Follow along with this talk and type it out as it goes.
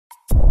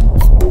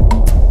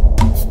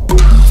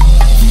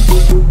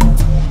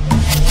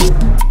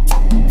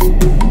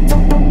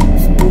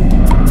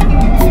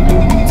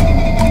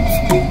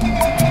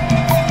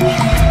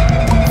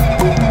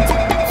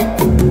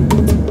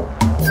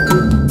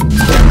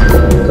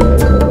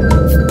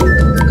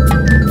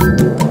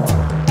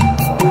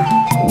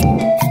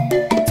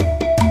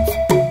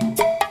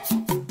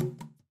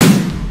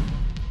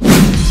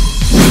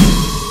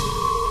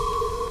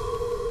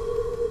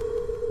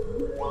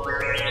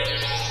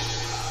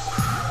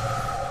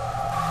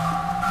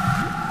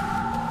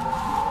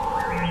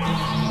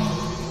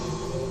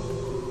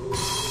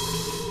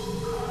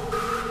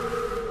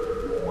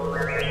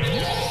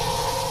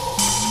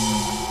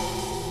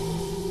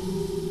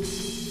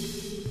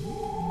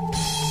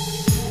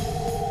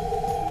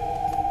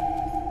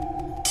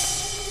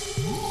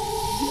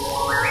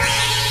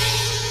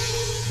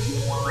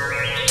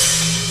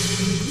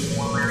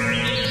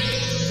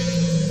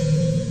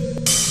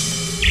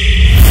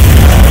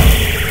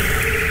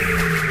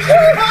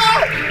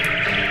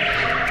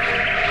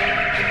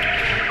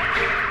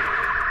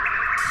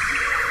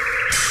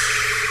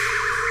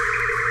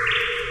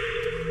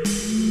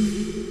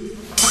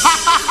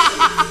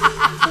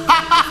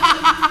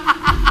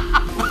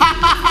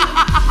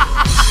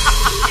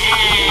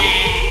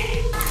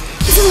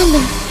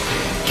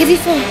Get it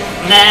for?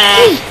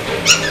 Hey,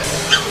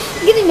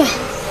 get him back.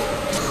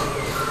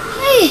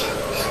 Hey,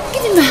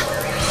 get him back.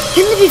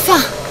 Let me be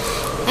far.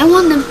 I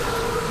want them.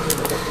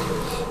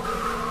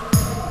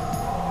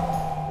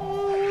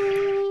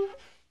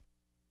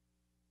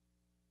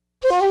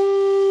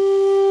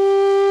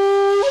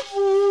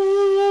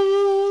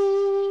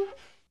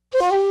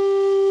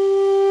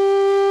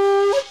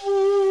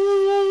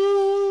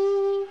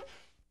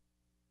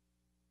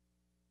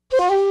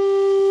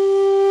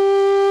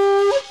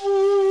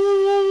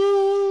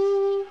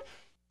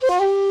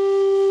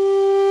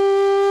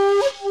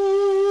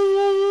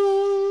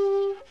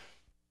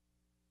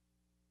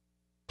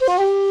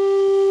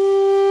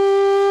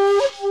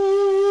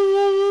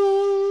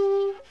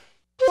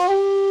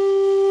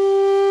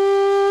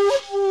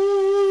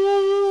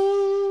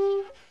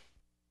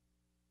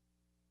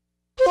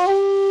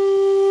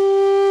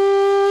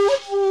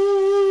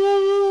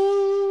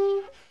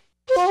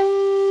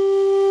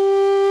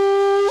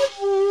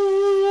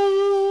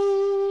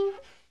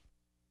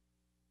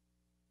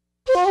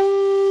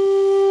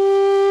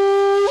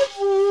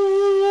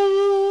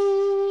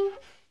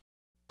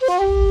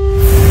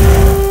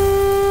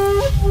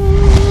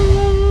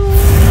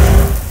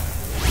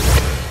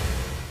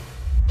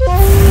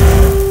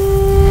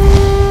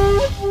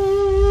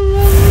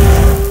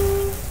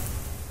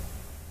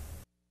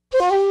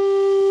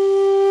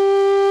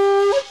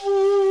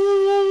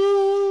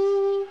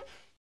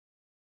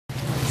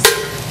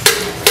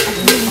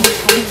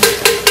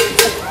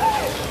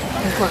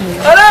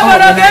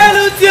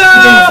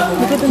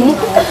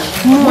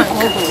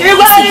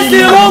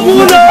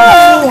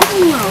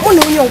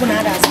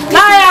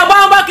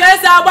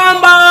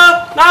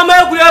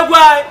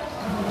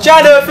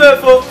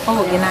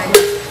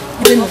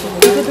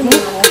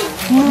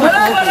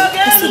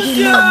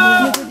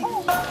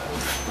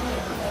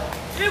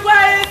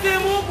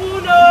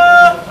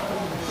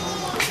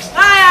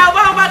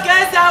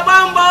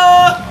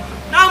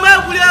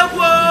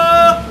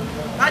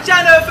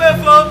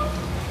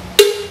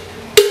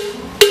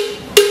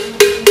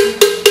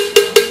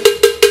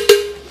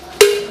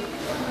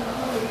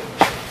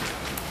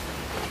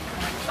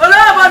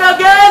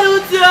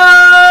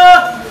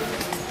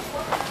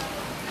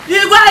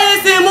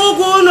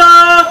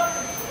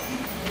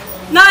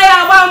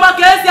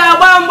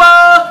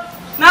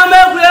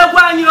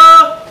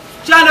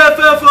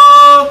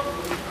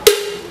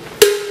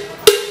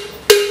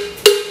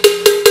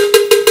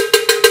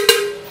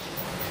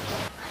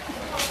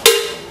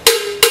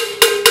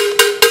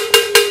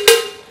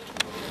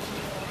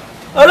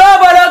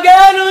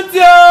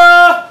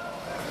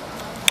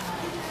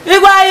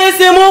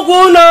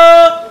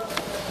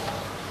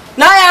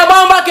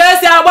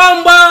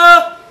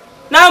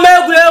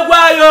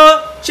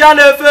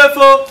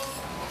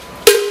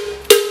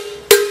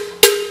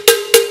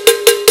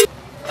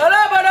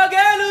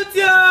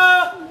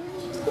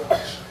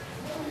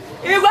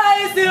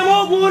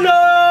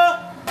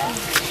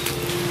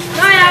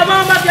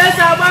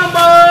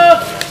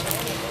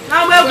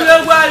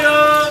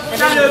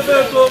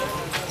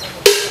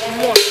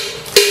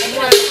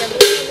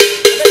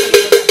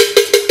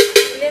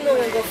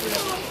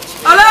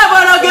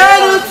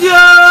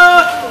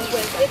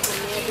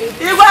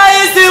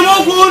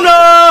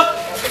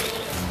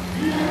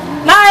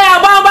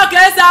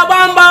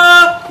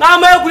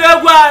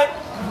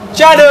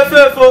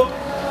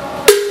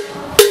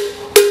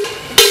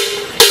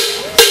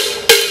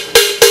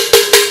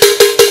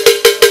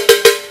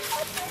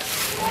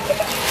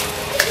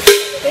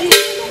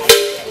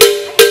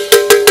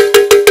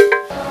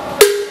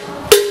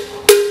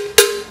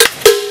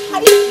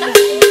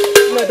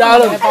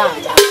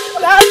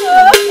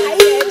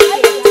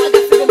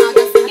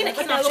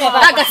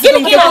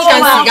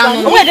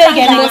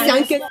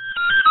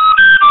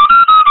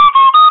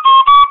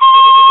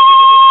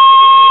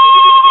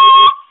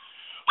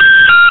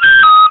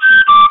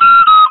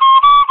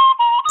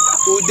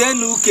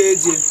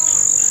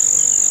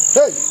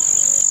 Hey,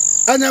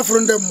 anya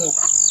from the Mmuo.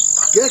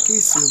 Get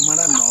kiss you, man.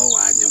 No,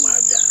 I know my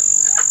bad.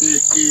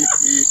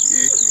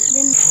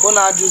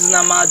 Ona juzi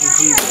na ma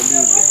ajuju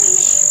Igbo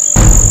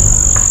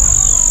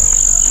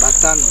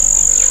Batano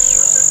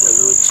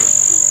Weloche.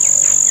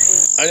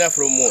 Anya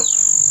from Mmuo.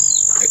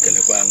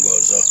 Ekelekwa ngo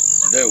ọzọ.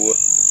 Ndewo.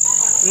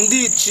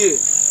 Ndị ichie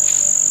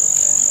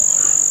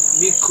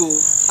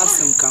biko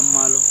asem ka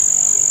mmalụ.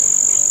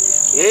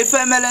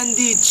 Efe mele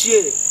ndị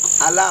ichie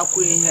ala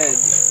akwu ihe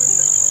dị.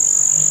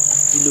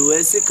 Ilu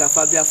wee sị ka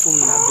Fabia fum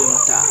na be m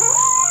taa.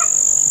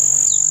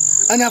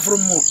 Anya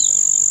from Mmuo.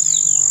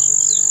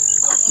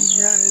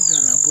 Ihe anyị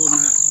bịara bụ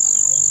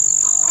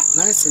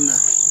na isi na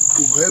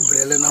ugo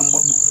ebrele na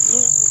mgbagbu.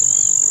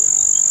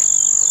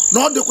 Na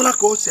ọ dịkwala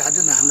ka o si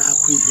adị na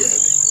na-akwụ ihe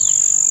ede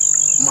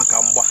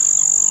maka mgba.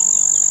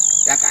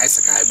 Ya ka anyị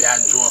sị ka anyị bịa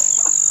jụọ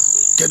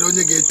kedu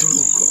onye ga-eturu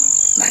ugo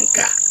na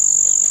nke a.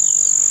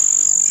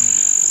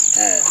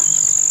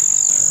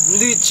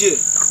 Ndị ichie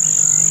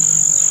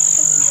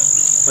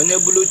onye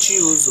bulu chi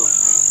ụzọ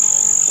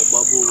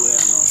ọgbagbo onwe ya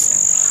n'ọsọ.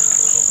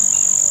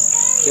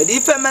 Kedu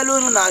ife mele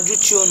unu na-ajụ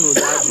chi unu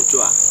ụdị ajụjụ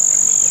a?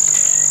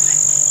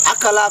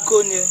 akala aka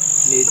onye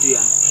na-edu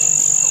ya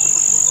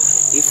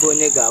ife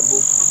onye ga-abụ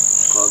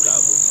ka ọ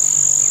ga-abụ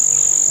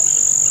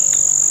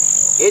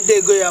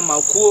edego ya ma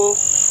kwuo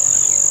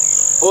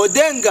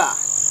Odenga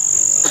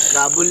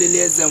ga-abụlili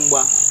eze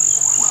mgba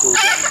nke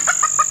oge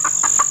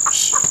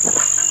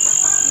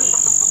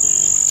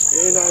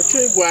ị na-achọ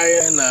ịgwa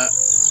anyị na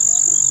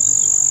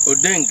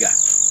Odenga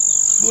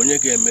bụ onye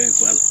ga-eme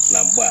na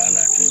mgba a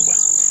na-achọ ịgba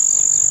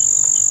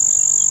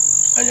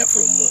anya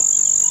fụrụ mmụọ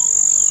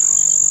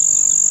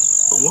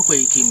o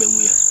nwekwaghị ike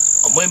imenwu ya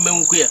ọma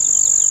emenwukwu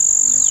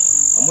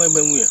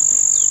ya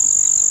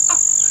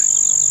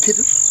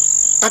kedu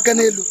aka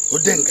n'elu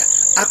Odenga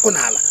akụ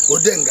n'ala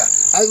Odenga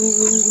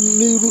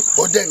n'iru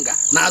Odenga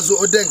n'azụ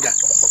Odenga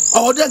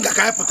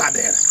ka anyị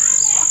pụtadịrị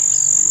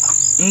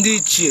ndị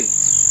ichie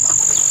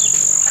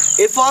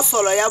ife ọ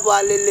sọrọ ya bụ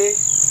alele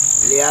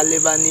lee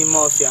alịba n'ime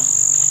ọfịa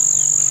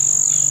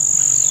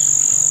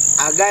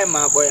agaghị m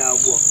akpọ ya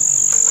agwọ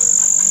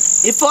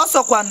ife ọ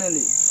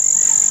sọkwanịrị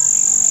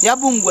ya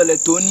bụ ngwele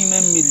too n'ime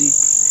mmiri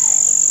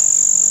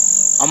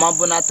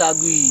ọmabụnata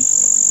agụ iyi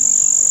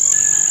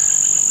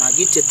ma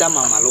gị cheta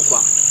ma malụkwa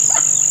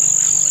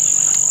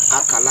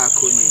akala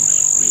aka onye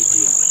na-edu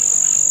ya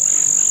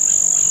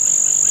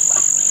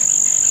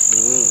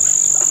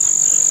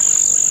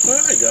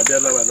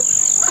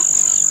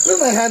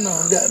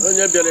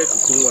onye bịara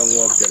ekuku nwa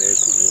bịara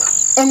ekuku nwa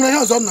enwere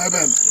ihe ọzọ nọ ebe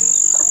m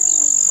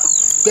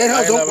ihe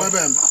ọzọ nkwa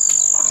ebe m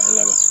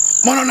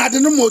mana ọ na-adị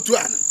mma otu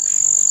a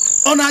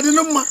ọ na-adị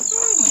mma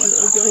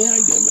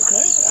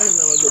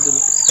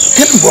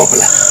kedu mgbe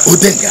ọbụla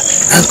Odenga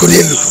nkụ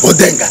n'elu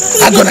Odenga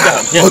agụ n'ala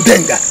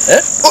Odenga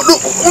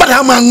mmadụ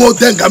ama ṅụ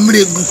Odenga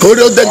mmiri ka o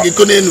rie Odenga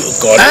iko n'elu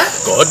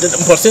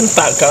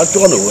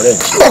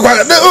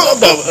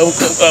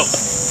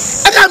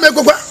aga m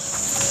ekwekwa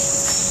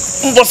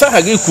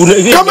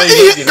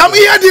kama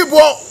ihe dị bụ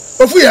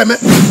ofu ya eme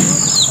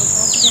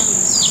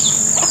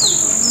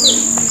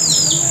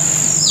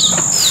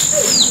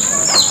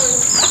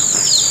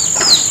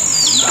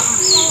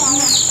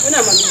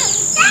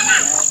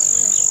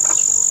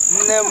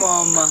nne m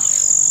ọma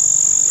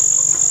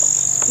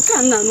nke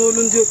a nna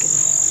n'olu ndị okenye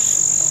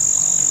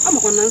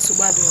amakwa na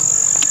nsogbu adịghị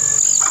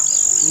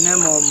nne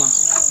m ọma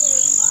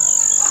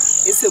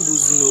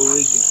esegbuzi n'onwe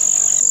gị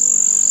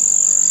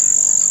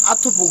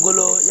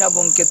atụpụgolo ya bụ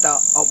nkịta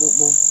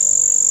ọkpụkpụ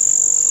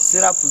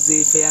sirapụzie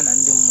ife ya na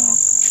ndị mmụọ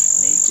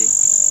na-eje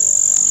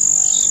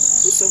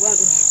nsogbu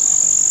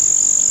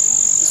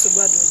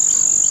adịghị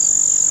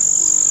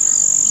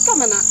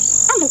kama na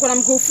anụkwara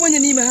m ka ofu onye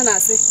n'ime ha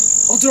na-asị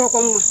ọ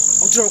dịrọkwa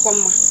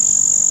mma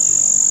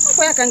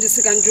ọkwa ya ka m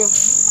jisi ka njụọ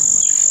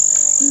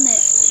nne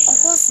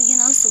ọkwa si gị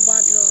na nsogbu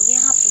adịrọ gị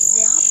hapụ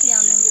ya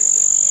n'ụlọ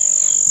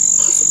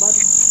nsogbu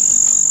adịghị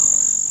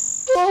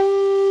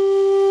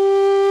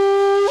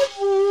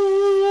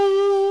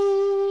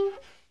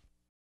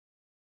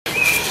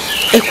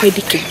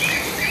Ekwedike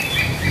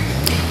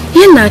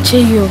ihe na-achọ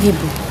ihe oge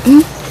bụ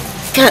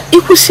ka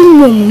ịkwụsị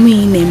mma omume ị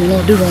na-eme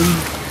n'ọdịrọ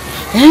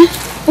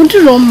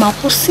mma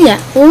kwụsị ya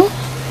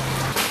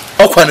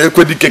ọkwa na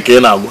Ekwedike ka ị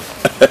na-agwa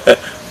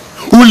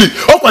uli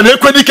ọkwa na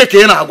Ekwedike ka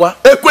ị na-agwa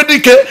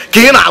Ekwedike ka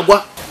ị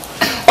na-agwa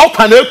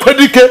ọkwa na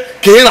Ekwedike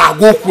ka ị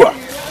na-agwa okwu a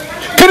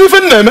kedu ife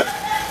na-eme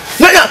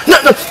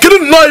kedu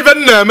nnọọ ife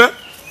na-eme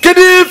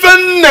kedu ife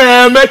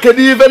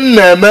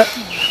na-eme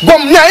gwa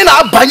m nya ị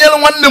na-abanyere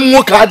nwanne m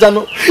nwoke aja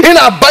nụ ị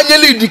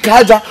na-abanyere Idike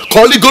aja ka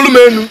ọ ligolu m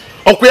enu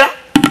ọkwa ya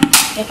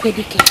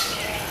Ekwedike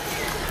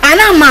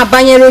ana m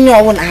abanyere onye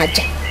ọwụla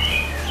aja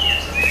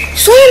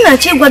so onye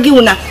na-achọ ịgwa gị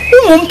wụ na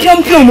ụmụ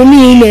mpịọmpịọ omume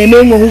ị na-eme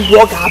enweghị ugwu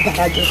ọ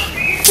ga-abara gị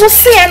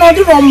kwụsị ya na ọ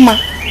dịrọ mma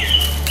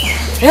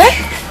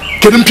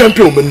kedu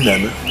mpịọmpịọ omume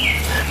na-eme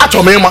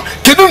achọrọ m ịma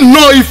kedu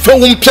nnọọ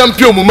ifewu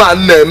mpịọmpịọ omume a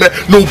na-eme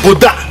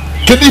n'obodo a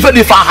kedu ife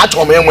dị ife ahụ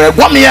achọrọ m ịnwe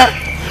gwa m ya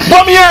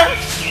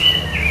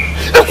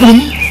ekwuru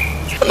m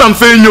na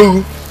mfe enye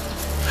ohu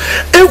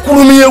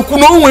ekwuru m ya ekwu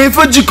na o nwere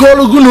ife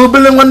jikọrọ gị na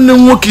obele nwanne m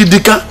nwoke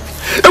Idike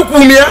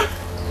ekwuru m ya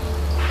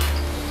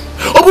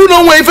ọ bụrụ na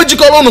o nwere ife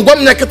jikọrọ ụnụ gwa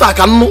m ya kịta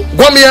ka nnụ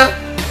gwa m ya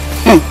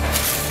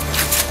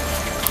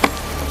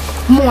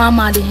mụnwa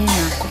amadịghị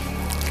na-akụ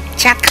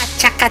chaka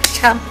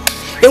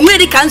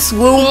enweghị ka nsi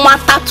wee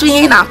matatụ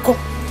ihe na-akụ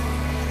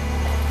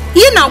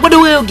ihe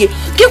na-agbadowe oge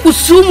ka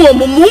kwụsị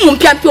ụmụ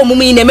mpịampịa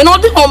omume ị na-eme na ọ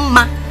dịghị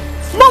mma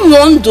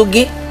gbanwee ndụ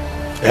gị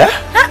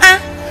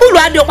uru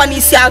adịghịkwa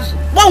n'isi azụ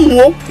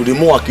gbanwee ụdị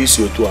mụnwa ka isi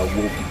otu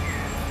agwa okwu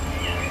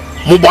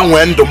mụ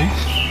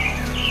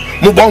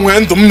gbanwee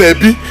ndụ m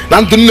na-ebi na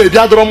ndụ m na-ebi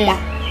adịrọ mma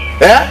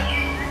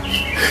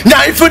nya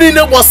ife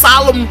niile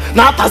gbasara m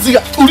na-atazi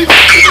ya ife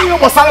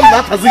gbasara m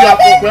na-atazi gị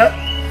afọ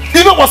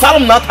ife gbasara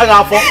m na-ata gị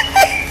afọ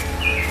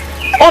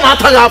ọ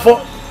na-ata gị afọ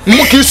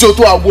mụ ka isi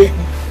otu agwa okwu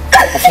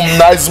ọfụ m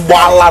na ezigbo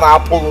ala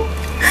na-apụghị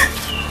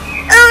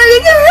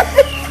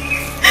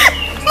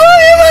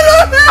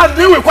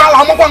adị ewekwa ala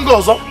amakwa ndị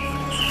ọzọ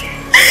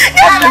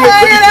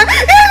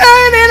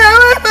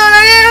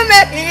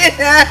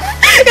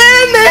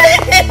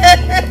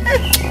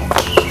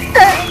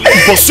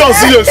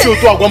Bossozi yesu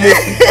otu agwa m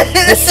okwu.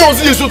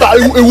 Bossozi yesu ta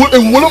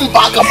ewolo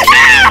mpa aka.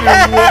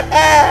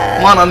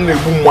 Mana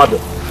na-egbu mmadụ.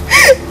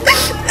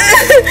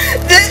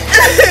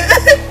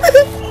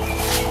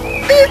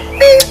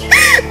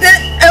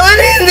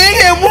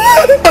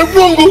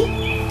 Egwongo.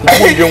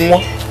 Egwongo nwa.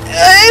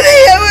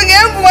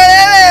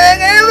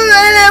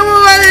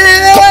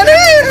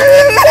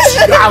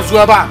 Azụ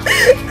ebe a.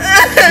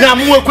 Na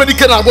mụ ekwe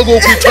dike na-agwa gị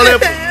okwu ịchọrọ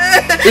ịpụ.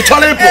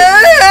 Ịchọrọ ịpụ.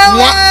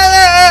 Nwa.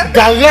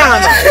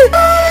 Gagana.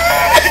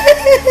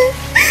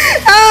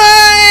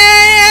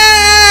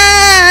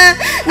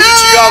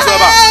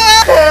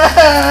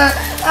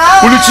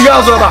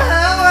 Ulichigazo ba.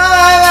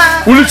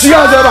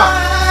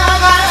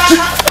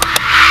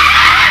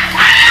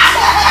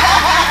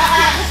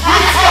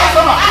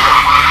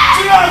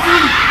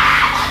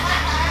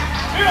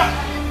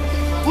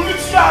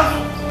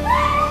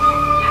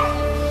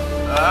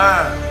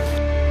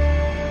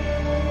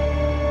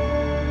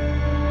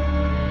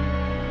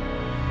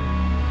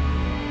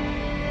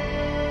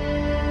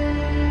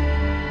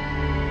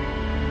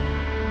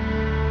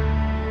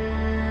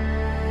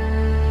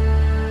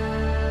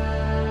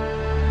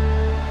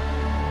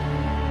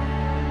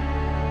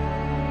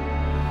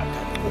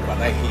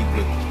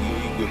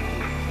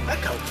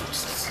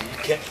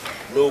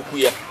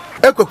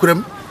 Ekwekwere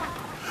m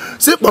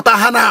si kpọta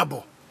ha na-abụ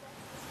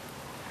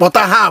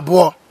kpọta ha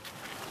abụọ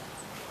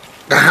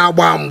ka ha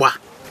gbaa mgba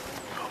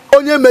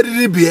onye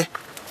meriri bie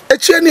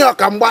echie ni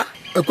ọka mgba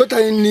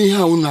ekwetaghị n'ihe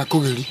a unu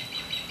akụgheri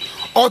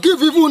ọka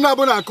ife unu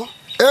abụ na-akọ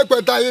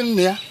ekwetaghị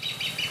nne ya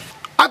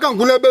aka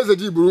nkwụla ebe eze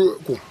ji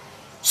buru kwụ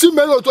si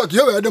mee otu a ka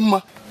ihe wee dị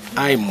mma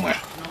anyị mma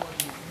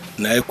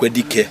na ekwe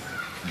dike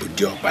bụ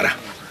diọkpara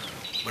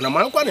mana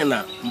marakwanị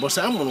na mbọsị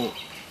amụrụ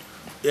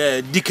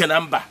dike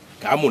na mba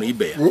ka amụrụ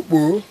ibe ya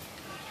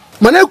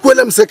mana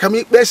ekwele m sị ka m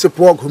ikpe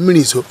esipụ ọgụ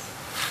mmiri zo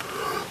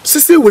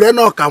sisi were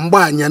na ọka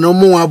mgba anya na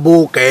ụmụnwa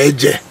bụ ụka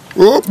eje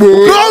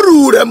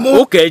ọrụ ure m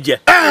ụka eje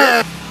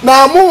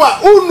na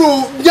mụnwa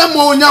unu nye m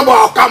onye bụ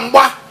ọka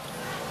mgba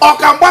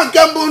nke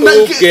mbụ na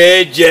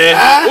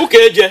ụka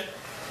eje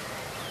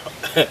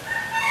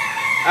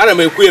ana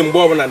m ekwu mgbe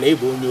ọbụla na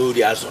ịbụ onye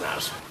ori azụrụ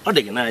azụ ọ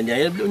dị gị n'anya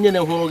onye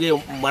na-ehụrụ gị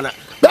mgbana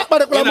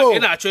ị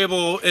na-achọ ịbụ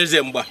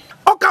eze mgba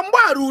ọka mgba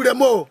arụ ure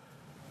m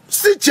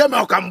si chie m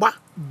ọka mgba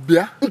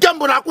bịa nke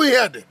mbụ na-akwụ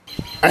ihe dị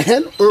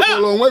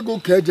okporo onwe gị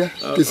ụka eje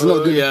kesi na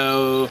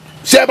ọdịnihu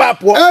si ebe a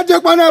pụọ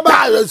ejekwana ebe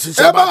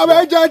a bụ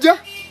eje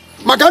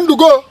maka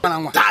ndugo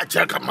taa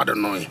chee ka mmadụ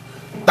nụ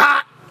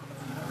taa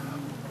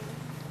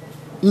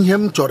ihe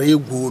m chọrọ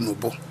ịgwa unu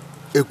bụ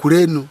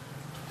ekwure enu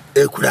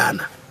ekwure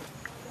ana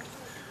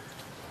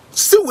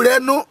si were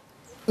enu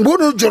mgbe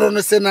unu jụrụ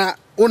n'isi na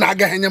unu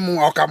agaghị enye m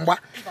ọka mgba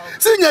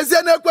si nyezie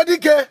n'ekwe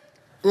dike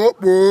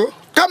okpo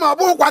kama ọ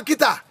bụrụkwa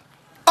kịta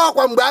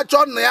ọkwa mgbe a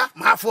chọọ nna ya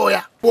ma afọ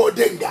ya bụ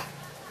odenga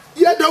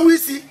ihe dowe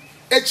isi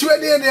echiwe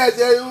n'ihe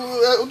na-eze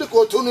dịka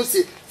otu unu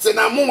si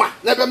na mụnwa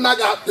n'ebe m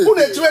na-aga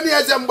unu echiwe n'ihe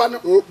eze mgbanụ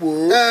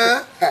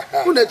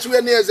unu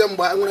echiwe n'ihe eze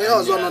mgba nwere ihe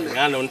ọzọ nọ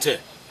na ya nụ ntị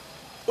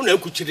unu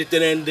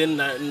ekwuchiritere ndị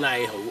nna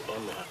anyị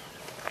ọnụ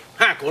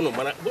ha ka unu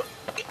mara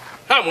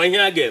ha ma ihe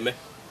a ga-eme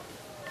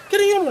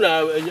kedu ihe unu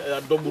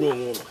na-adọgburu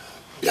onwe unu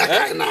ya ka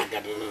anyị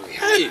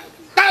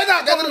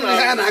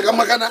na-aga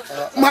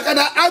maka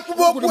na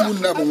akwụkwọ okwu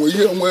ụmụnne bụ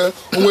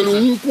nwere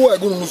nkwụ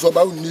egụrụ nsogbu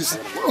unu n'isi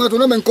nwetụ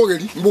na-eme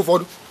nkọgheri mgbe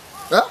ụfọdụ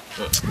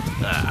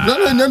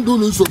na-enye ndụ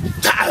unu nsogbu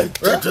nke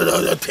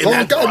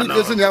a dịka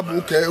esi na ya bụ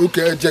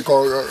ụka eje ka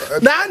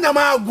na-anya m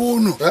agwa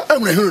unu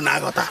enwere ihe unu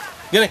na-aghọta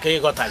gịnị ka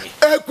ịghọta gị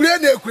ekwure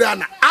na ekwure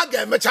ana a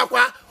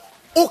ga-emechakwa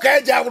ụka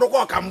eji agwụrụkwa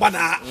ọka mgba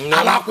na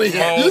ala akwa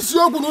ihe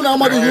isiokwu na unu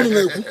amaghị ihe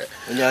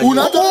unu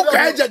na-ekwu ụka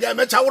eji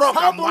ga-emecha wụrụ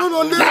ọka mgba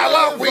na ala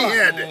akwa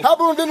ihe dị ha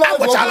bụrụ ndị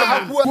agwụchala ha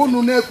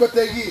unu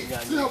na-ekweteghị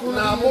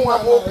na mụnwa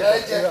bụ ụka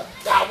eji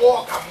ga-agwụ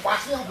ọka mgba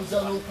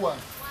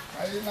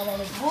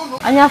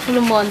anya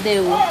fụrụ m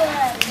ndewo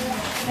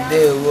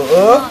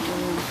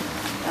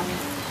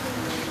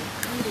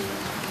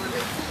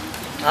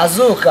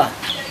Azụka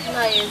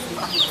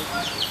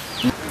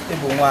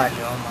ịbụ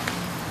nwaanyị ọma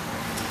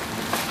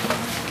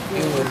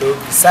enwere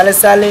obi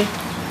salịsalị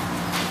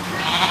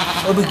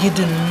obi gị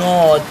dị nnọọ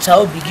ọcha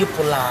obi gị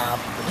pụrụ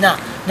apụ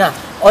na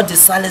ọ dị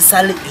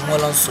salịsalị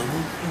enwere nsogbu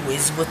iwe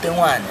ezigbote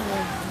nwaanyị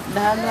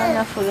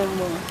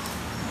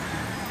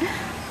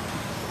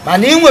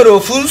mana ị nwere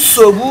ofu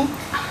nsogbu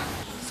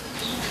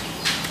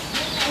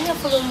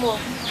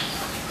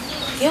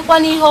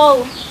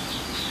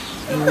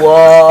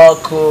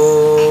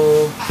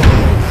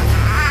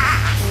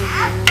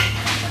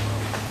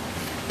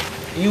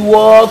iwe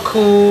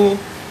ọkụ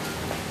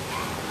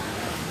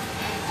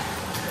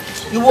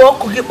iwe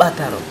ọkụ gị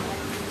kpatara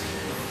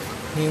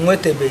na ị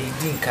nwetabeghị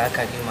di nke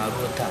aka gị ma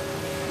ruo taa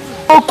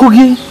ọkụ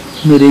gị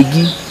mere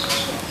gị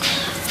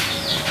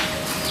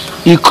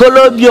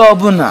ikolobịa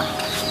ọbụla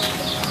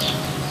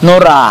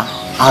nụrụ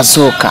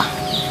Azụka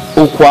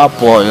ụkwụ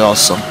apụọ ya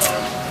ọsọ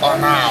ọ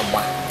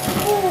na-agba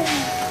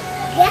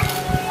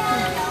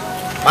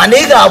mana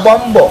ị ga-agba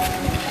mbọ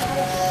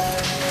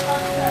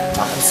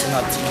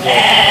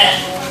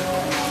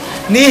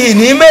n'ihi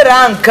na imere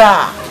nke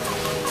a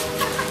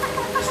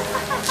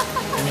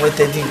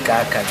nweta dị nke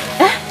aka gị.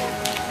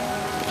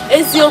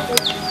 Eziokwu.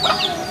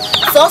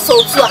 Sọsọ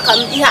otu aka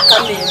ihe aka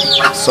mere.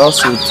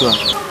 Sọsọ otu a.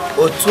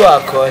 Otu a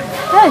ka ọ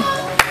dị.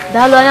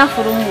 Daalụ anya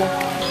fụrụ mmụọ.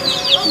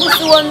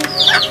 Mbụsiwo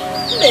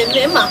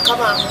mmemme ma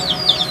akaba ahụ.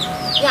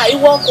 Ya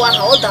iwe ọkụ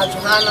ahụ ọ dajụ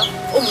ha na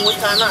ụmụ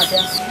nwoke a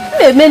na-abịa.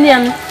 Mmemme ya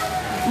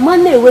mma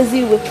na-ewezi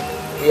iwe.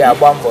 Ị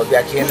agba mbọ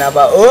bịa ka ị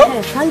naba. O!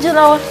 Ka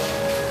njirawa.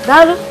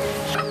 Daalụ.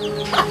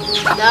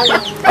 Daalụ.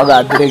 Ọ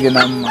ga-adịrị gị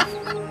na mma.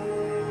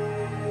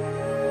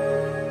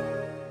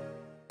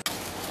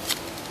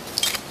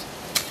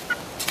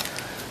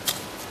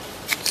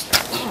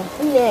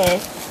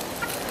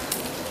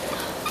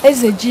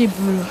 Eze ji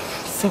buru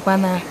sikwa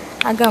na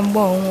aga mgbe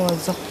ọnwa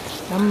ọzọ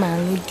na mma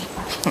alụ di.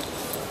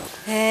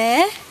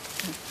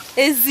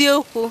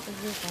 Eziokwu.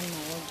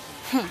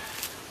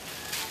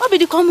 Obi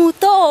dịkwa m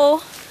ụtọ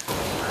o.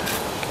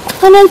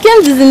 Mana nke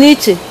m dizi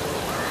n'iche.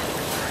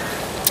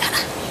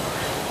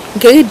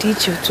 Nke gị dị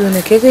iche otu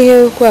na ka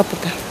ihe okwu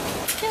apụta.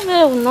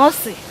 Emere m na ọ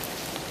sị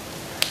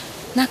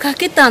na ka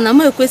kịta na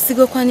m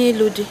ekwesịgokwa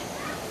n'ịlụ di.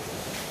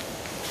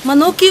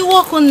 Mana oke iwe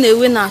ọkụ m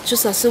na-ewe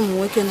na-achụsasị ụmụ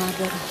nwoke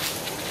na-abịara.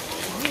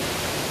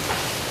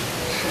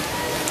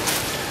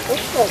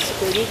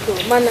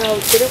 Mana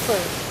ocherekwa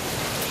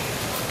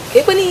ka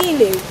ekwenye ihe ị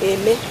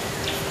na-eme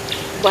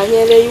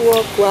banyere iwe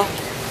ọkụ ahụ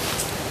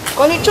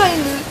ka ọ na-achọ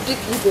ịlụ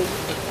dịka ibe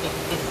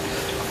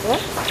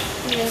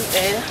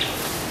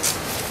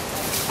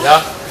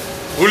ya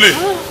uli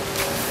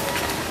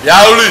ya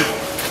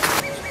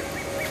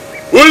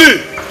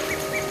uli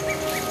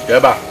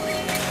eba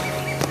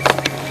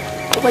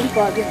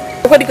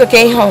ekwedike ka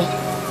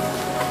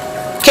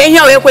ihe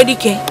ọ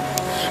ekwedike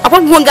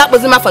akwụkwọ nga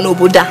akpụzi m afa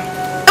n'obodo a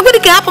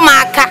ekwedike hapụ m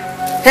aka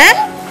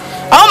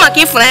ọ maka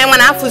ịfụrụ anya nwa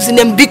na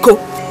afụzine m biko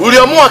uri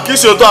ọmụwa ka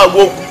isi otu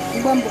agwa okwu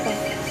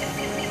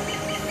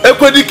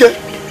ekwedike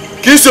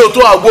ka isi otu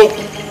agwa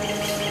okwu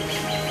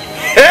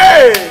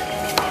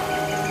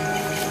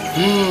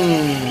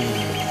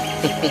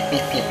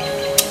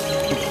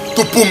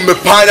tupu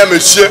mmepe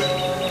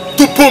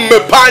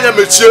anya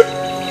mechie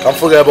ka m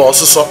fụga ebe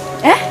ọsụsọ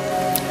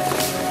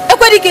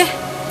Ekwedike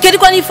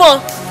kedikwa n'ife ọ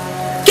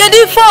kedu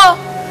ife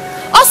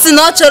ọ sị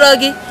na ọ chọrọ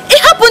gị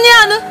ịhapụ ya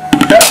anụ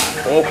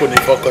nwoke na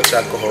ife ọkọchị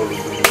akọhọrọ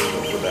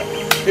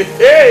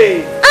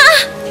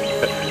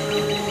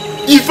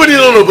ife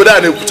niile n'obodo a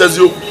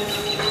na-ekwuchazi okwu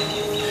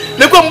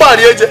nekwe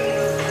mgbagharị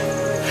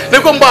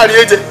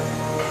eje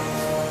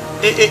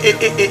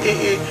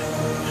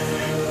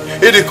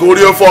ịdị ka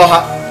ori ofe ọha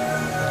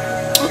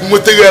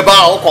nwetaghị ebe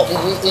ahụ ọkọ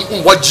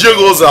mgbajie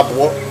gị ụzọ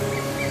abụọ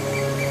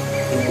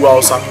ugwu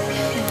Hausa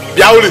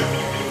bịa uri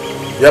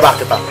bịa ebe a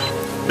kịta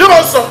bịa m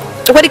ọsọ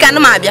ekwedike anụ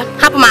m abịa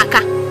hapụ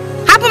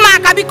m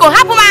aka biko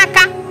hapụ m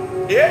aka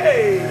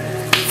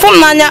fụ m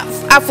n'anya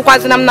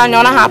afụkwazina m n'anya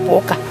ọ na hapụ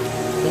ụka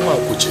nwa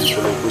kwuchiri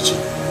okwechi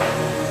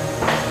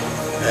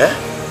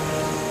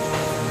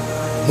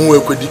mụ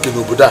Ekwedike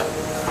n'obodo a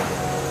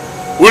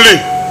uli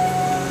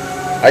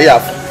anyị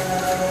afọ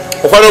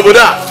ọkwa n'obodo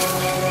a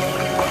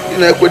ị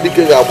na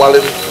Ekwedike ga-agbalị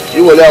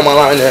iwere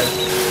amara anya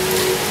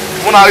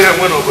mụ na ahịa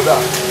enwe n'obodo a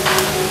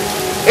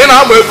ị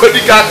na-ama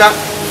Ekwedike aka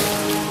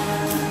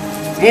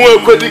mụ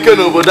Ekwedike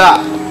n'obodo a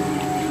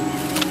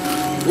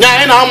nya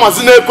ị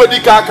na-amazi na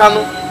Ekwedike aka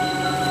nụ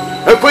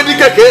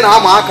Ekwedike ka ị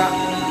na-ama aka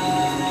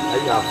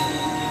anyị afọ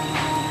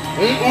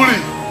uli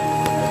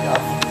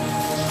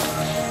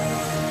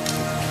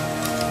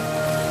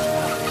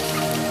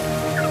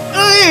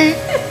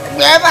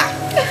Beba.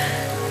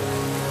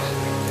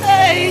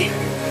 Hey.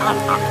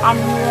 I'm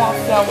more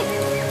film.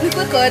 Look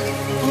at God.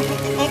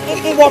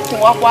 What to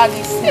walk while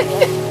this.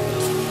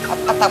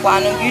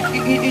 Atakwana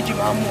iji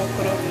ma mu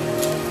okoro.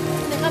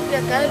 Na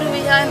kapia ka ru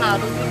ihe anyị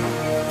na-arụ.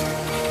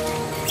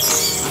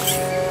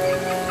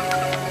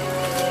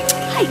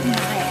 Hai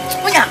mai.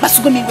 Onya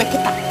basugo mi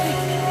wekita.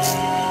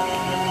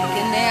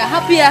 Kene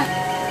hapụ ya.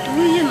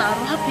 Ru ihe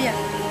na-arụ hapụ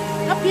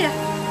ya.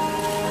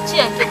 Chi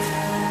nke.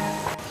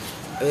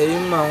 Eri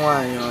mma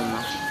nwaanyị ọma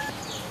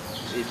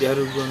ị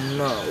bịarugo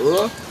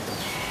nnọọ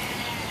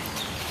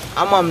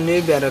ama m na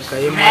ị bịara ka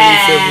ị mara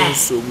ife bụ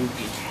nsogbu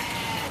gị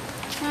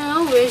Ọ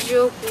bụ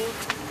eziokwu.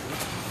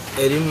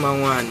 eri mma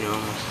nwaanyị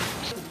ọma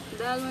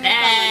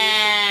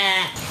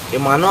ị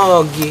ma na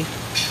ọ gị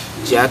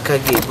ji aka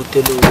gị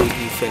ebutela onwe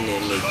gị ife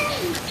na-eme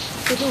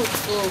gị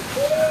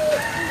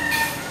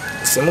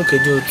si m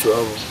kedu otu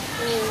ọ bụ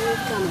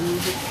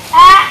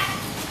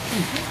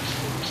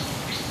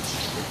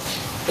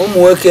ụmụ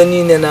nwoke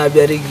niile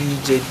na-abịara gị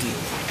ije dị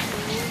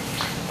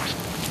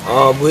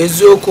ọ bụ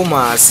eziokwu ma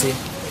asị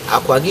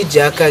akwa gị ji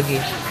aka gị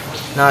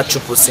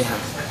na-achụpụsị ha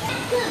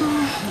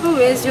Ọ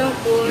bụ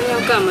eziokwu onye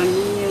ọka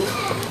amamihe.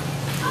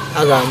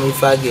 a ga-ama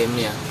ife a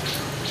ga-eme ya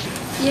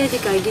Ihe dị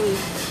ka gịnị?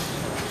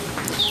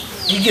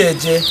 ị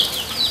ga-eje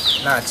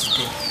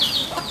na-achite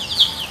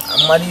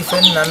mmadụ ife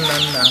nna nna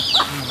mma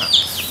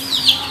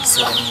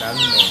sịrị na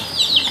mme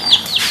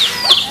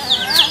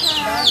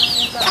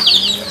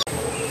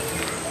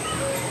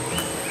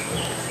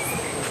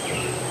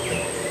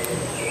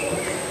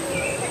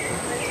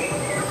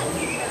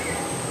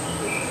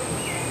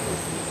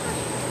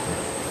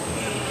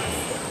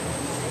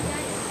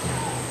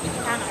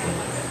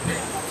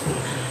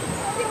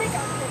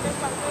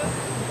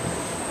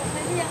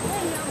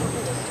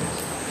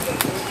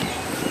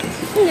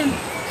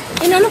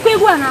Ina no kwa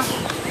egwu ana.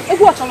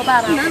 Egwu ọchọrọ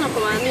bara. Na no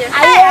kwa ani.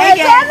 Ai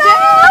ga.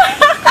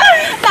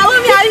 Na wo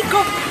mi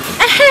aliko.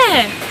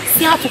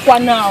 Si atukwa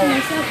na o.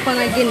 Si atukwa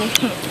na gini.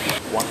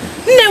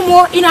 Nne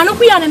mo ina no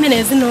kwa ya na me na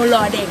ezinụlọ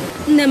ọ dị.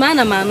 Nne m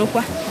ana m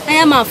anụkwa.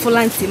 Anya m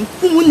afụla ntị m.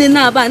 Ụmụnne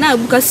na-aba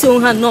na-agbukasị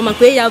onwe ha nnọọ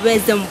maka ya bụ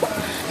eze mgba.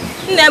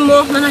 Nne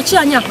mo mana chi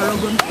anyị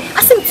akọrọgo m.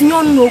 Asị m tinye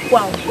ọnụ n'okwu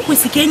ahụ. O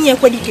kwesị ka enyi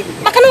ekwe dike.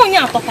 Maka na onye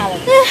atọtara.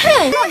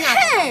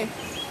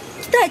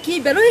 Kita ka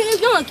ịbịara onye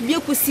ego maka bịa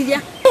kwesịrị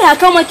ya.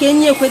 Aka maka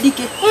enyi ekwe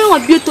dike. Onye nwa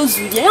bịa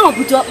tozuru ya. Ya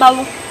bụ dị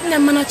ọkpalụ. Nne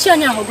mana chi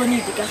anyị ahọgo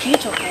n'idika ka ị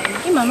chọkara ya.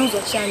 Ịma n'ụzọ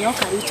chi anyị ọ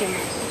kara uche m.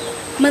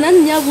 Mana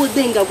nna ya bụ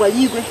Odenga gwara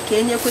igwe ka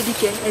enyi ekwe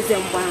dike eze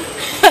mgba ahụ.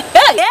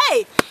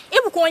 Hey!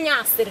 Ịbụkwa onye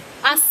asịrị.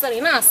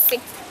 Asịrị na asị.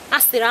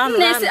 Asịrị anụ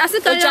anụ. Asị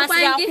karịrị ọkwa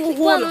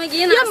gị.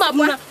 Ya ma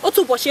bụ na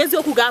otu ụbọchị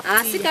eziokwu ga-apụta.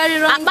 Asị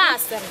karịrị akpa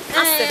asịrị.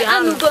 Asịrị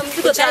anụ.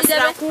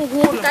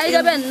 Ka anyị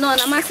debe nnọọ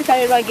na masị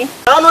karịrị gị.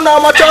 Anụ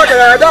na-amacha ọka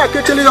ya ada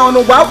akechiri ya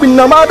ọnụ gba akpụ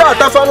nna m ada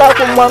atafala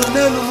akwụ mmanụ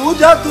n'elu m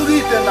ụjọ atụrụ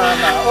ite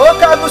n'ala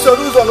oke agụ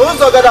soro ụzọ na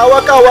ụzọ gara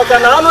awaka awaka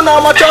na anụ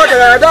na-amacha ọka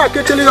ya ada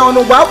akechiri ya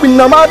ọnụ gba akpụ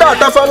nna m ada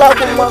atafala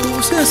akwụ mmanụ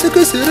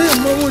usesekesiri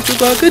mmanwụ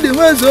chukwu akịdị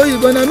nweze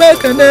oyibo na mee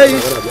ka na-eyi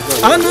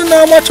anụ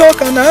na-amacha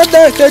ọka na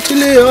ada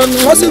akechiri ya ọnụ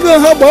ọsịgo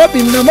ha gba akpụ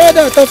nna m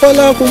ada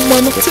atafala akwụ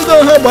mmanụ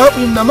ọsịgo ha gba akpụ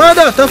nna m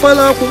ada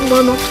atafala akwụ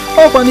mmanụ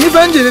ọkwa na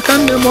ife njiri ka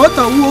nne ma ọ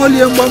tawuo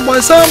olie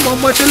mgbamgba saa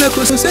mgbamgba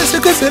chelekos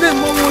usesekesiri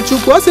mmanwụ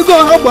chukwu ọsịgo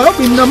ha gba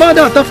akpụ nna m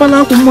ada atafala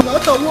akwụ mmanụ ọ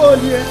tawuo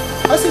olie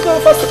ọsịgo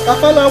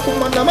afala akwụ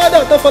mmanụ na m ada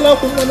atafala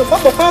akwụ mmanụ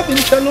fapakwa apị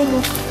nchelụ mụ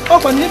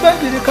ọkwa na ife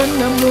njiri ka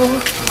nne m n'ụhụ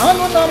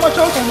anụ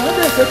na-amacha ọka na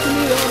ada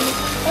ekechiri ya ọnụ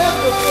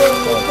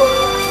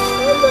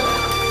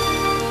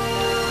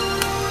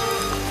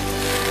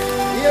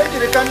ihe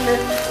njiri ka nne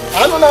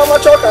anụ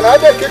na-amacha ọka na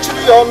ada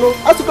ekechiri ya ọnụ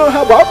asịgo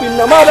ha gba akpụ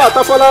nna m ada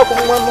atafala akwụ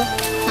mmanụ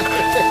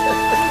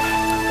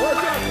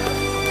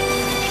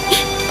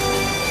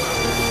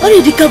Ọrịa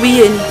Idika bụ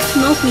ihe ni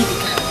na ọkwa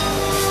Idika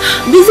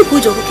bizi ka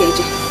ụjọ ọkụkọ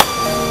eje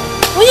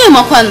onye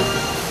makwanụ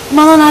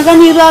mana na-aga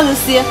n'iru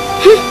alụsị ya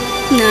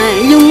na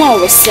ihe nwa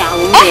owesi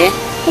alụ mee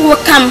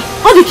ụweka m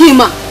ọ dị ka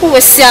ịma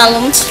owesi alụ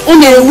m ọ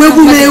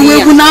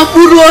na-ewegbu na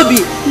mkpụrụ obi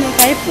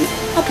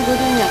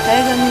hapụgodo nya ka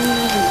anyị gaa n'ihu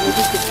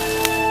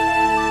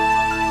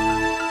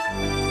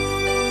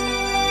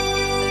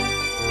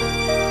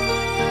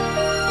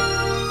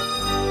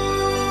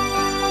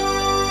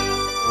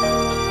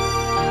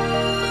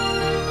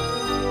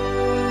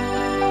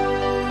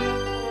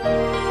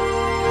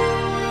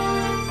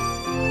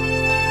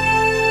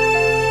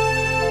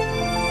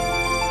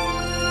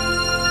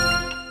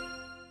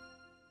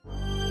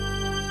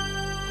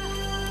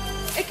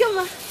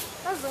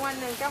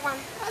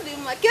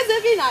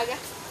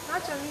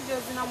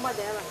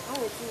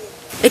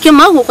Eke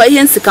ma ahụkwa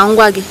ihe nsị ka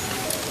ngwa gị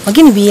ọ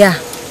gịnị bụ ihe a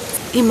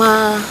ịma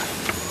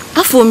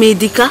afọ m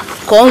Idika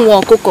ka ọ nwụọ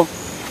ọkụkọ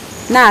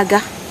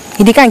na-aga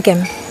Idika nke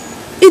m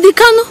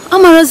Idikanụ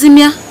amarazi m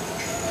ya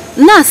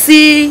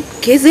na-asị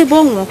ka eze ebe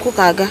ọ nwụọ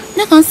ọkụkọ aga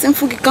ya ka nsị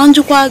mfụ gị ka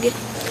njikwa gị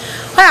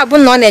ọ ya bụ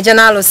na ọ na-eje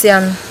na-alụsị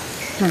anụ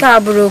nke a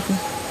bụrụ okwu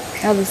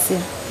alụsị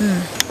ya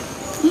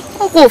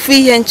ọkwa ofu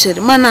ihe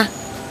nchere mana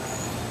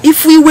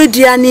ifu iwe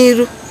dị ya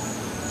n'iru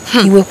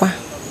iwekwa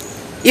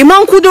ịma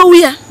nkwudowu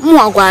ya mụ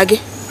agwa gị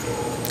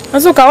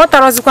ọzọ ka ọ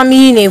tarọzikwa m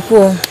ihe ị na-ekwu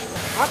o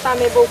ọ ta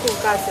m ebe okwu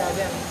nke a si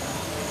abịa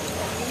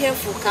ihe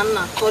mfu ka m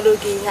na-akọrọ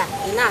gị ihe a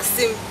ị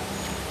na-asị m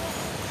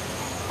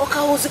ọ ka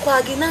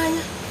wụzikwa gị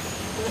n'anya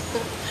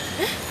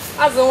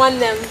azụ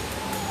nwanne m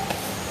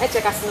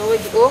echekasịna onwe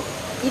gị o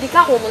Idika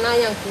hụrụ m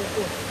n'anya nke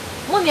ukwuu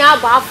mụ na ya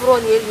bụ afụrọ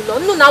na elu lọ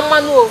nnu na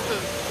mmanụ o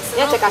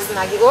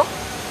echekasịna gị o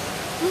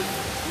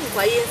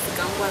ngwa ihe nsị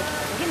ka ngwa gị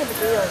gịnị bụ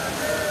ihe ọzọ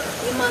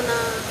ịma na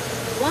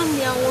nwanne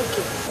ya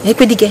nwoke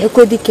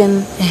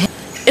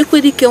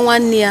Ekwedike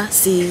nwanne ya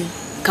si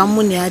ka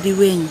mụ na ya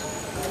dịwe enyi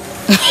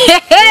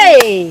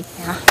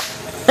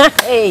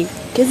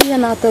kezi ya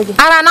na-atọ gị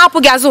ara na-apụ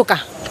gị azụ ụka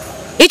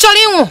ị chọrọ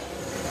ịnwụ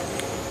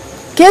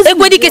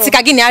Ekwedike si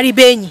ka gị na ya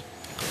ribe enyi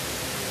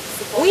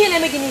onye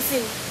na-eme gị n'isi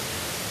m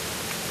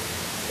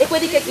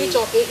Ekwedike ka ị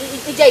chọrọ ka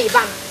ije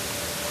ịba m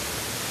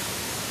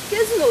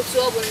kezi na otu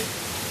ọ bụ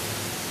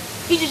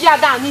ijiji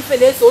ada n'ife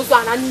na-eso ozu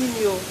ana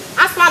n'imi o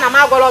asịma na m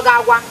agwọrọ gị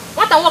agwa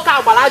nwata nwoke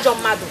a gbara ajọ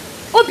mmadụ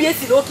obi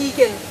esiri oke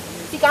ike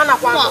dịka a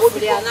nakwa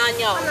obi ya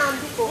n'anya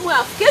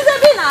kezi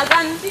ebe ị na-aga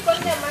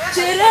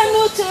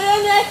chere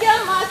n'eke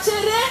ma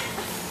chere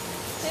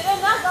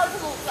na-agazi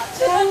n'ụka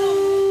chere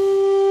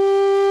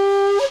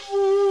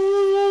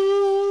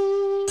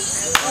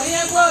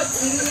onye bụ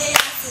otu nne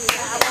ya si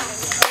awa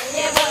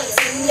onye bụ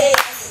otu nne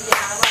ya si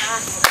awa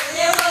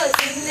onye bụ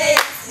otu nne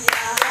ya si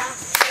awa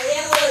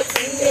onye bụ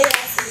otu nne ya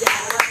si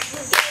awa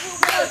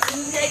otu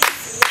nne gị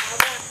si awa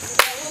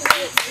otu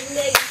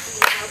nne gị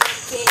si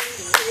awa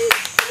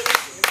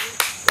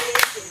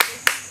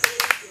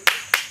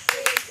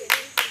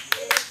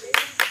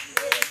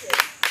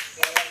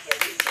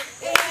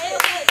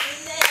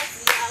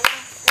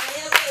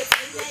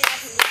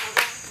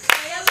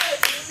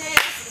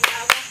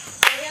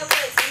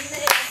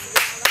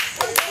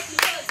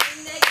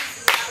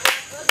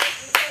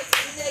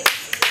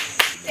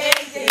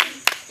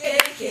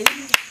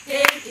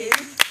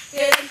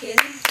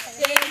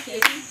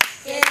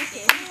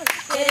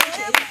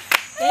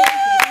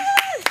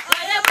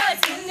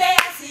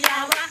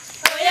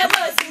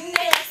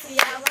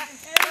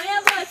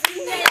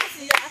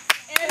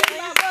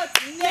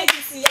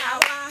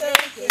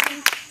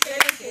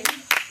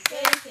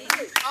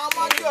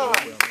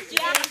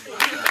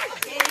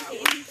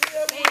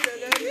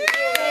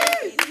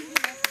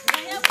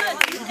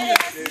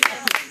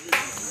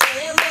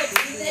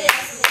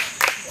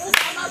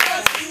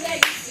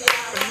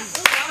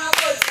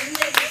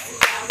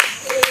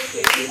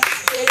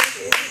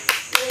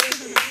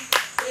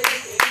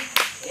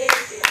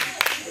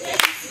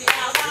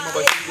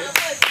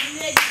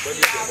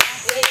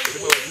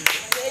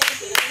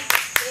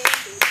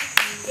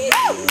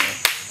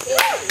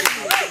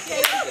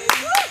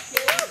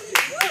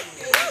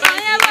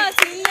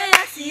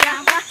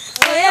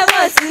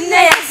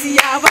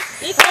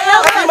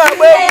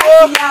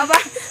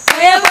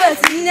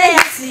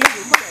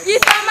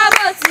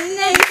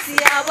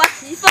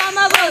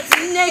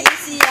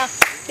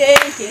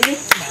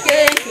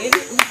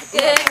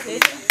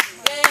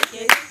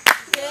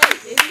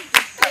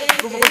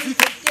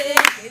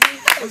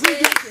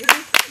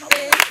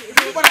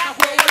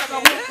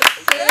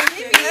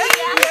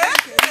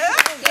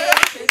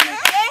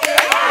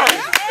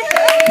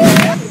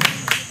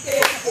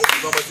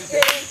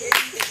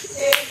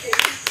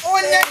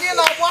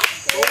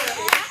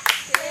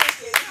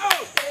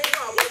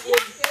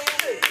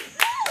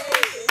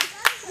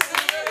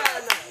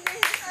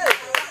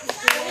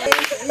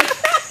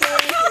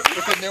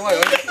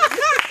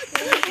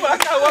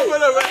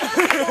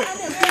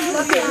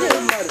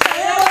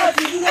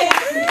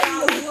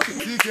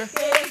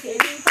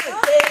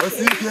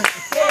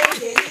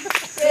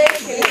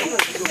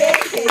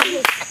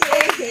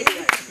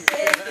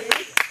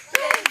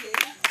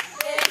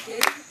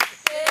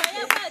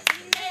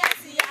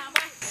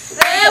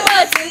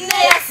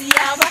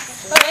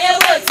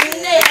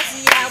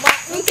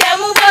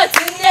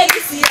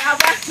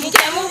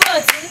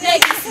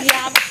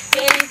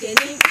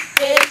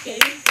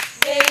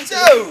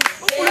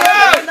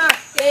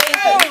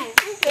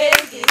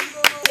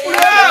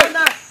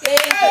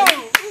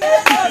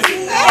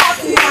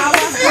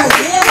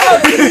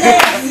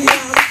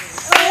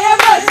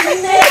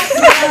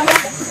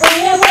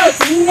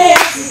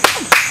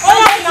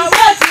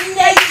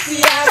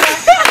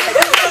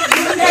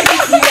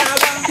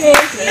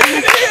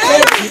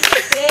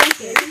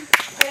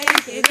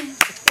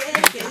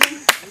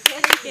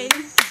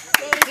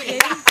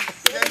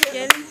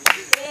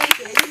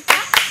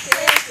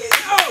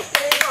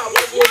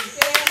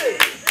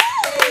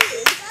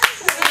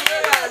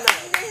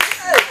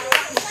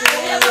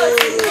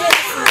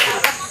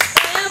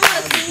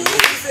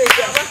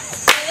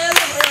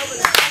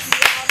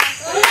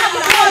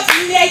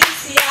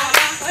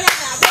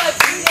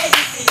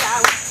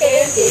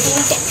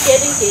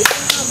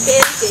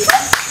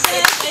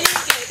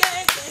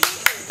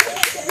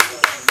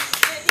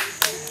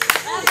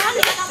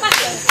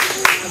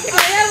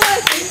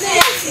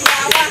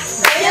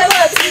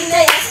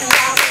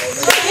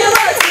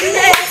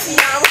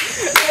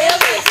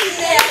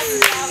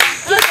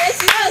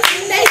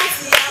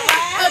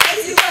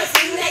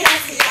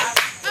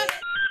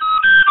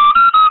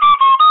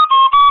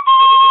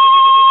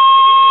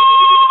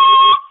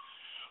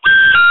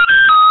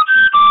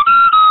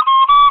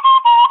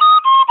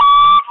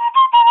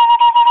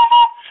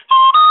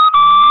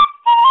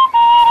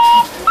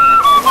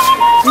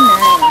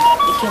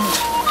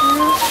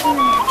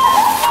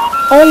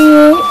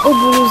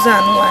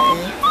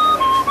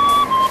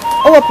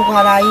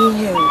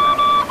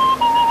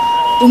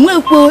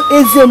Enwekwa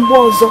eze mgbe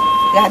ọzọ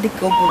ga-adị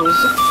ka o buru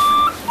ụzọ.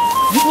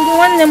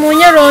 Nwanne m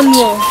onye rọ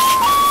ọnụ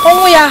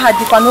ọnwụ ya aha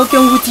dịkwa n'oke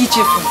mwute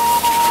ichefu.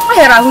 Ọ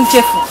hịara ahụ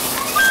nchefu.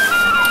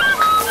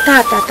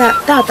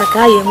 Tata ka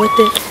anyị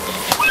enweta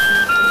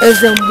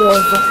eze mgbe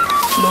ọzọ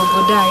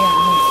n'obodo anyị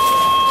ahụ.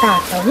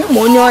 Tata onye ma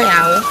onye ọya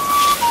ahụ.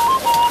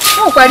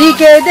 O nwekwara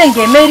ike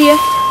Denge merie.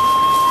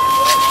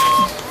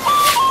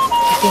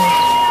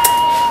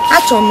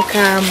 Achọrọ m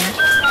ka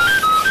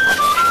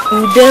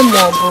ude ma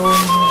ọ bụ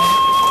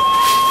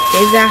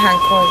eze aha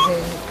nke ọzọ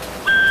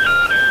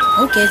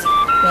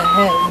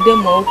ude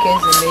ma oke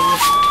eze merie.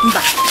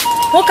 Mba,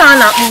 nwoke a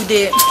na-akpọ ude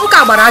nwoke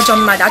agbara ajọ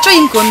mmadụ, achọghị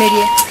m ka o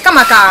merie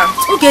kama ka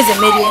oke eze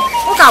merie.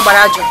 Nwoke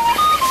agbara ajọ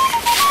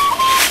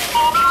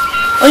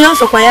onye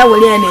ọsọkwa ya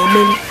were ya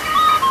na-emeri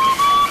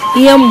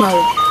ihe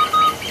mmarụ.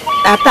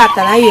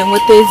 Tata anyị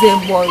enweta eze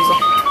mgbe ọzọ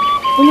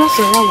onye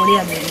ọsọ ya were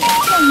ya mere.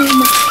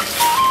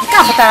 Nke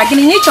a pụtara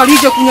gịnị na ị chọrọ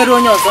ije kwunyere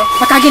onye ọzọ?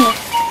 Maka gịnị?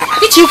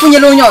 Iche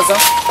ikwunyere onye ọzọ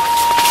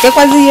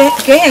kekwazi ihe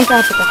nke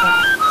a pụtara.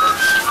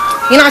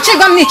 Ị na-achọ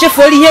ịgwa m na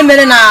ichefuola ihe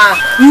mere na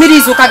mmiri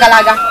izuụka gara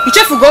aga?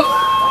 Ichefugo?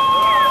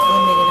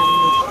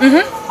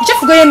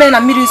 Ichefugo ihe mere na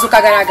mmiri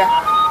izuụka gara aga?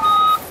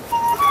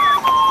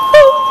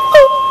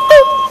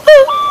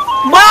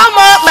 Gbaa m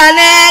ọkpa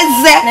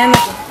n'eze.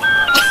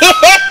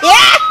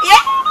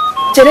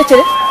 Chere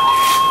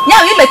ya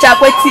bụ imecha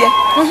kwetie.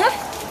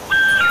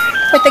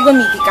 Ekwetego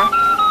m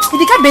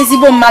Idika bụ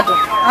ezigbo mmadụ,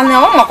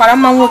 ana ọ makwara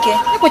mma nwoke.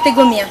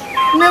 Ekwetego m ya.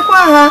 Mmekwa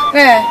ha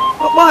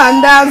ọkpọ ha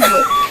ndị azụ.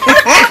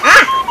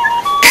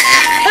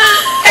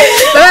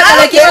 Bebe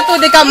ka ịchọta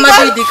ụdịka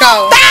mmadụ Idika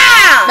ahụ.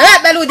 Bebe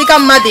ekpere ụdịka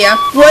mmadụ ya.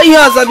 Ruo ihe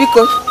ọzọ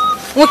biko.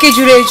 Nwoke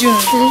juru eju.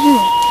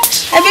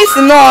 Ebe isi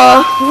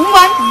nọọ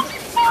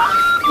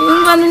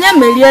ngwanụ ya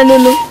merie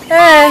nunu.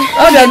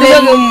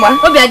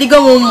 Obi adịgo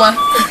m mma.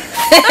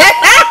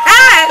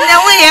 Na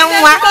nwunye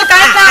nwa.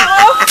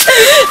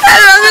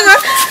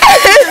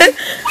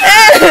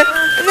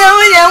 Na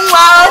nwunye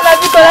nwa.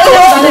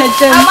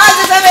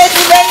 Amaghị m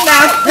ebe nna.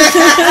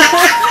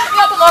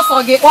 Ihe ọbụla ọ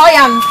fọrọ gị kpọọ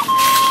ya m.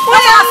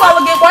 Onye afọ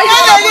gị kpọọ ya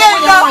nwunye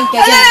nwa nke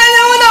gị.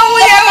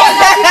 Nwunye nwa.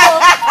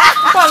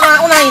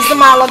 Ụnụ anyị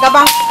malo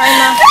gaba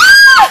kaina.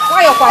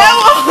 Wayo kwa.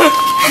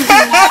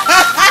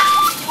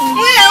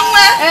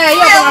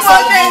 Yo kwa so.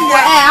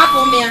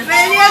 Hapo mia.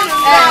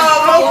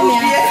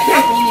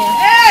 Hapo mia.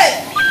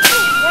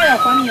 Wayo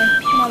kwa mia.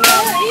 Malo.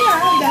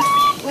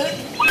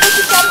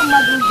 Kama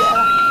Mmadu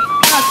jara.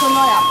 Na so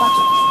no ya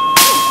pato.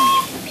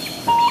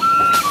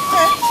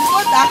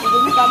 What that do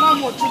we come on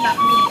to na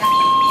kuya.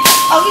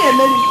 Oh yeah,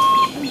 Mary.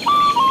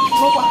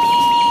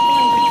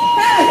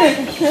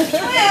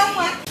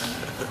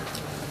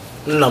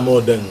 Nna m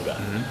Odenga.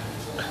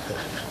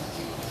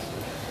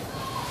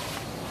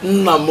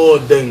 Nna m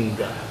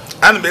Odenga.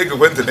 Ana m ege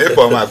kwentị na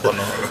ịkpọ m akpọ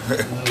no.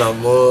 Nna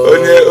m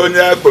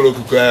onye akpọrọ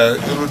okuku a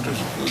irudu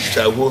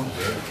chagwo.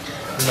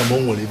 Nna m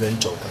nwere ibe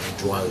nchọ ka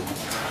njụ ahụ.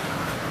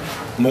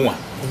 Mụnwa. O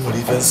nwere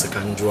ibe nsị ka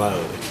njụ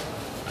ahụ.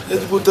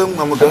 Ezigbote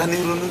nwa m gaa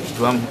n'iru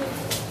n'uju ahụ.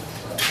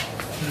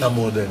 Nna m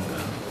Odenga.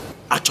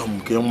 Achọrọ m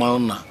ka ị mara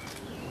na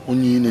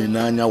onye ị na-ene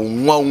anya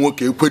nwa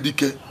nwoke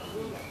Ekwedike.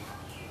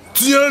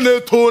 Tinyere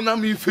na-eto na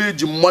m ife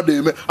eji mmadụ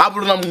eme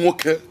abụrụ na m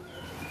nwoke.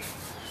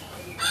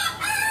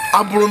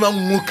 Abụrụ na m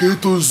nwoke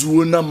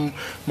etozuo na m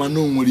mana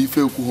o nwere ife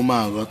ekwughị m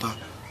aghọta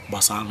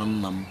gbasara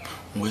nna m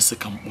wee sị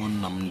ka m kpọọ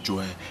nna m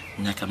jụọ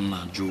ya ka nna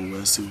jụọ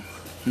wee sị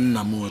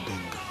nna m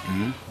Odenga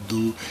do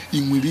ị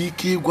nwere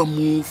ike ịgwa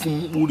m ofu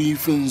mkpụrụ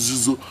ife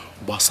nzuzo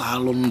gbasara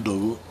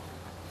ndụ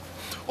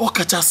ọ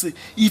kachasị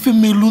ife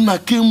melu na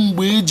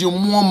kemgbe eji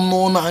mụọ m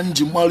n'ụlọ na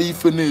nji mara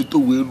ife na-eto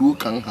wee ruo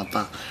ka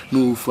nhata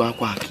n'ofu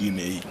akwa aka ị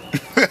na-eyi.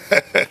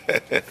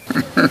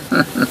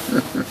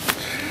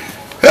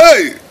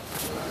 Hey!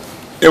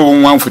 Ewu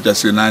nwa m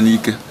fụchasịrị n'anya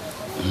ike.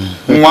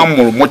 Nwa m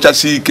mụrụ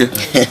mụchasị ike.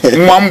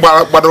 Nwa m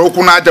gbara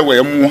ụkwụ n'aja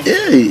wee mụọ.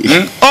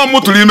 Ọ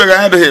mụtụrụ ime ga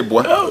anya dịghị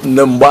ịbụa.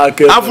 Nne m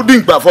gbake. Afụ dị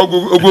mkpa afọ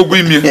ogwogwo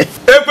ime.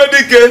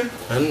 Ekwedike.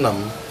 Nna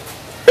m.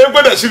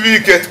 Ekwedasịrị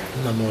ike.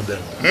 Nna m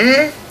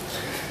Odenga.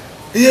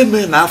 Ihe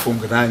mee na afọ m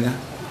n'anya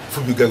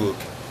fụbiga gị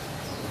oke.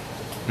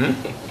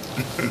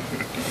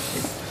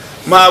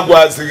 Ma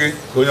agwazi gị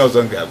ka onye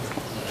ọzọ ga-abụ.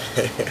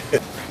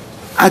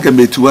 Aga m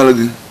etiwara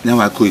gị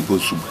nyanwa aka oyibo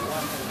ozugbo.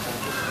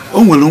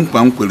 O nwere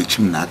nkwa m kwere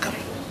chi m n'aka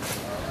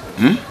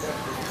m.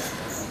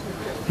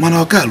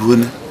 Mana ọ ka ruo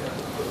na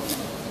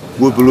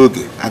obere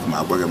oge aga m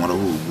agwa gị mara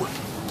ugbu a.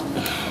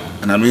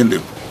 Ana m ihe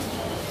ndekwu.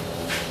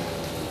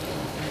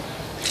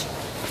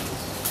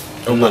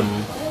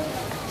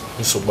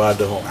 Nsogbu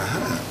adịghị.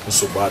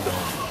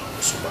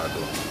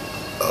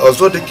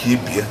 Ọzọ dị ka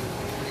ibie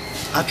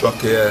achọ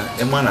ka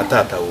ịma na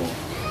tata wo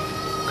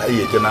ka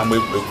ihe eje n'ama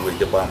egwuregwu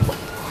eje gbaa mgba.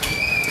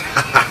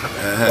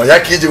 Ya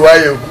ka iji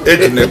nwayọ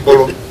eji na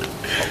ọkpụrụ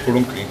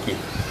nkirikiri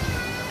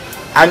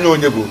anya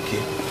onye bụ oke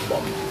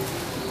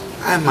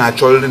anyị ma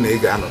achọrịrị na ị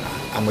ga-anọ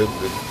n'ama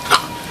egwuregwu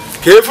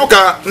ka efu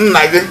ka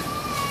nna gị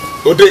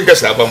Odenga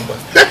si agba mgba.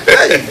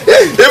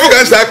 Efu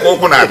ka nsị aka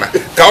ụkwụ n'ala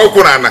ka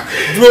ụkwụ n'ala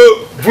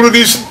buru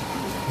n'isi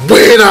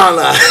gbee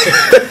n'ala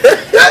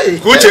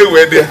ka uche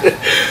wee dị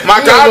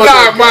maka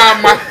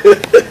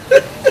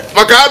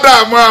ada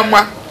ama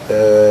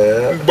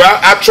mgbe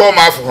achọọ m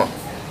afọ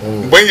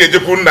mgbe m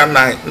ga-ejekwu nna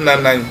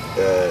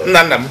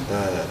m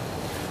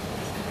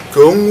ka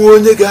o nwee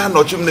onye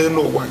ga-anọchi m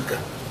n'elu ụwa nka.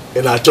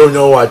 Ị na-achọ onye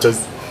ọwa achọzi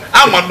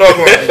ama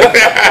n'ọrụ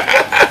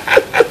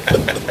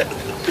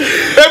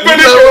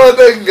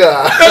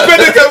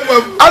Ekwedike nwa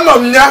m anọ m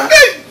nya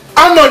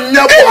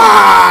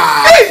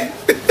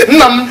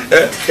nna m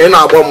ị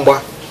na-agba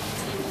mgba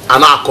a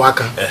na-akụ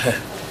aka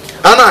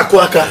a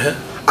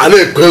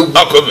na-ekwe egwu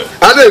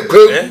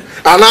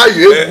a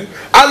na-ayọ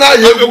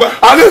egwu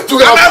a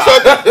na-etugha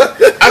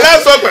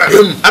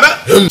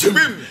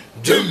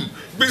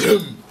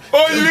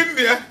oyiri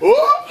nne ya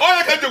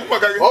onye ka jekwu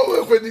maka gị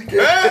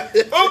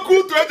oke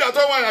utu eji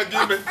atọ nwaanyị gị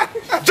ime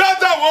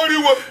jaja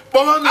woriwo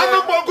anụ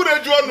kpọkụ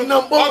na-eju ọnụ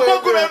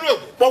ọkpọkụ na-enu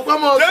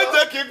jee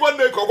ka ịgwa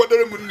nne ka ọ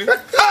kwadoro m nri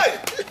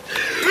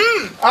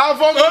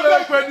afọ m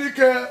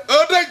na-Ekwedike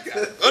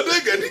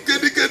Odenga dike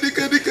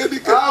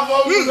afọ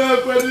m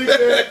na-Ekwedike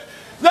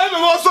na-eme m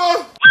ọsọ.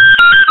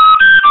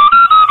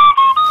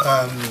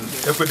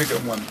 Ekwedike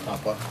nwa m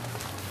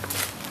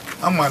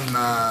ama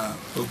na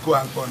oku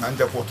ankọ na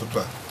njakwa ụtụtụ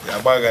a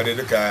ga-agbagharị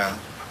dịka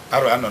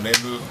arụ anọ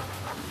n'elu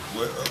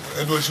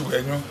osi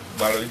wee nyụ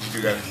gbara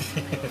ijijigharị.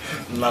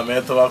 Nna m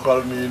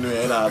etụbakọrọ m inu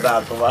ya na-ada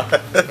atụba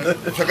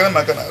fekara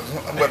maka na azụ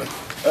mgbada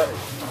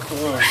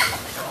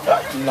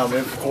nna m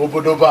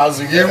obodo bụ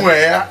azụ gị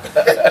nwe ya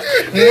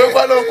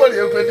nwekwana okwere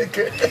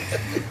Ekwedike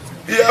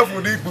ihe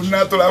afọ dị ikpu nne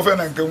atụrụ afọ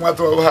na nke nwa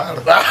tụrụ ha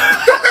arụ.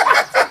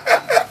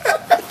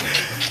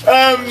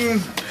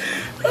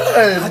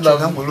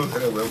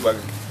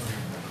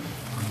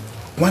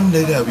 Nwanne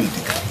gị abụ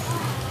Idika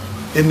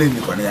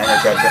enebikwana ya anya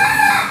aka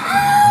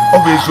ọ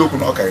bụ eziokwu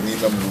na ọ karị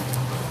n'ime mmụọ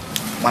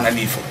mana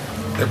n'ife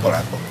ịkpọrọ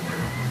akpọ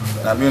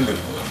na mmiri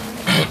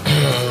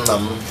nna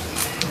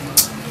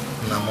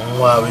m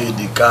nwa ahụ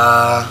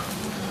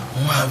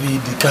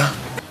Idika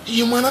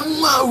ihe mana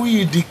nwa ahụ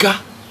Idika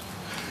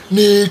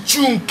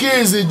na-echu nke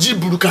eze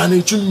jiburu ka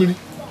na-echu mmiri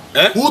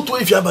otu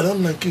efi abalị ọ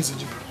na nke eze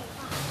jiburu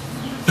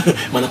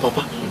mana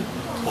papa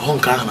ọhụ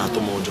nke ahụ na-atụ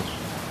m ụjọ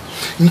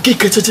nke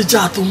kechecheche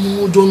atụ m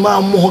ụjọ ma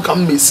mmụọ ka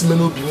m esi me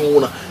n'obi m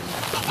nwụra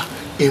papa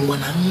ịma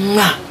na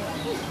nna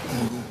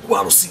nwere okwu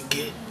arụsị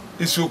nke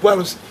isi okwu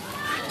arụsị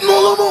no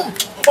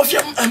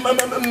ọfịa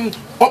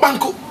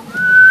ọkpankụ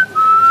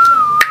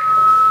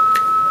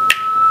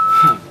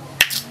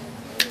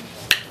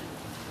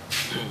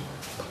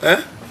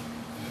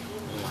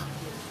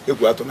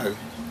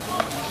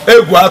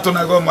egwu atụ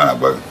na gị ọma na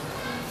agba gị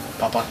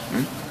papa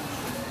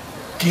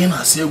ka ị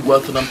na-asị egwu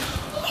atụ na m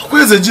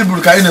akwa eze ji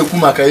bụrụ ka anyị na-ekwu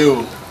maka ya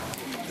o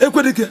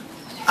Ekwedike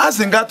a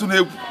sị nga atụ na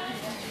egwu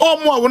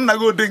ọmụọ bụ nna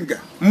gị Odenga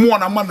mmụọ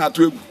na mmadụ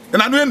na-atụ egwu ị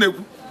na-anụ ihe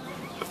na-ekwu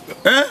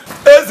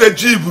eze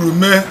ji buru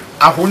mee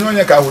ahụnye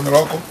onye ka ahụnyere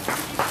ọkụ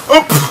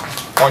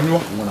ọnyụọ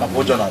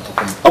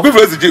ọkwa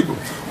ifere eze ji bụ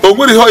o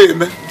nwere ihe ọ ya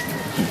eme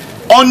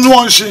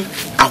ọnyụọ nshi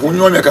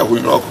ahụnye onye ka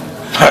ahụnyere ọkụ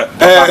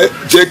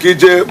jee ka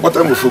ije gbata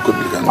m ofu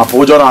okomiri ka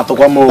ụjọ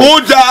na-atụkwa m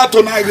ụjọ atụ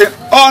na gị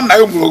ọ na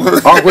gị mụrụ ogoro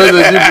ọkwa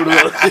eze ji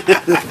buru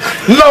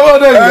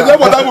jee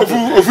gbata m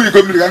ofu iko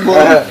mmiri ka m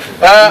gụọ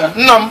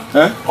nna m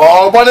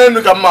ọgba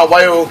n'elu ka m ma agba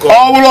ya ụkọ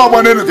ọ bụrụ ọgba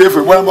n'elu ka efe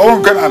gbara ma ọ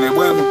nke na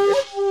na-egba elu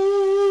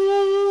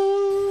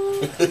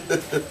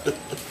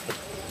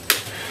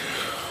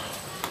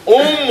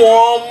ụmụ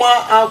ọma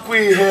akwa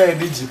ihe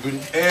dị jibiri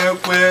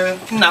ekwe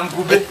nna m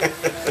kwube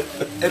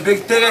ebe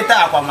tereta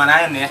akwa mana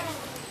anyị na ya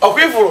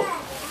ọkwa ifuru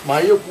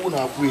ma ihe kwu na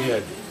akwa ihe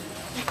dị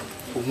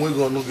onweghị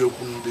ọnụ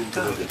ga-ekwu ndị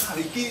ntorobịa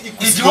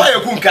ijiwa ya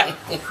ekwu nka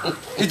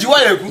ijiwa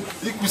ya ekwu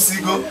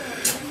ikwusigo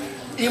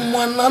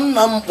ịma na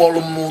nna m kpọrọ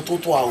m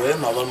n'ụtụtụ a wee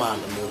nọrọ m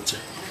ala n'oche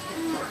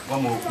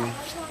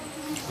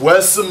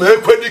wee sị m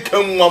Ekwedike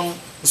nwa m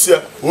si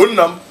o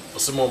nna m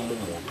ọsị m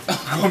ọmụmụ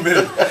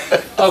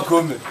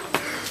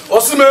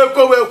ọsị m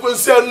ekwe wee kwe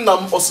nsị nna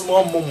m ọsị m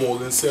ọmụmụ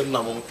gị nsị nna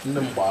m nne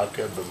m gbaa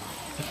aka ebe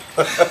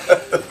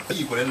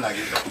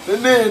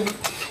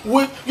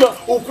m ya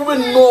okwube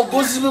nnọọ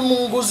gozibe m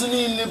ngozi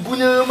niile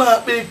bunyere m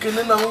akpa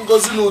ekele na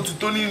ngozi na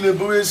otuto niile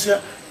bụrụsia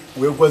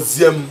wee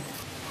gwazie m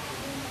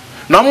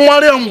na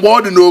mmarị ya mgbe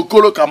ọ dị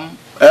n'okoro ka m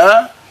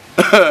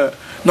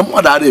na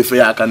mmadụ ada efe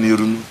ya aka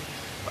n'iru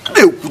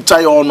ada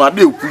ekwucha ya ọnụ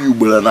ada ekwu ya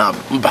ugboro na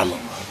mbanụ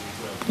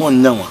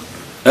nwanyanwa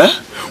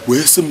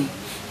wee sị m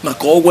na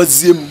ka ọ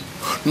gwazie m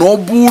na ọ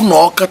bụ na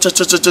ọ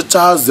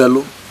kachachachacha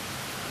zelụ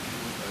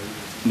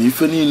na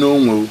ife niile o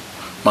nwe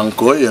ma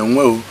nke o ya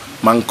enwe o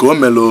ma nke o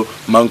mere o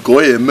ma nke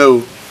o ya eme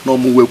o na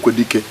ọmụwe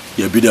Ekwedike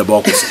ya ebido ebe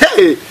ọ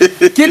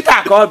kwụsị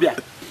kịta ka ọ bịa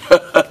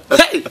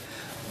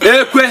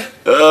ekwe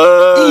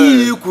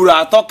iyi kwuru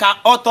atọ ka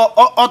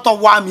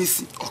ọtọwa m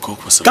isi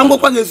ka m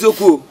gwakwa gị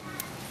eziokwu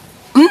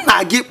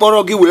nna gị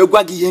kpọrọ gị wee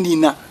gwa gị ihe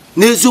niile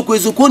n'eziokwu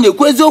eziokwu ọ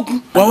na-ekwu eziokwu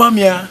gwawa m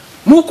ya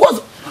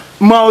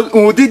ma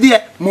ụdịdị ya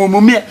ma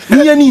omume ya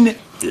n'ihe niile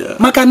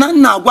maka na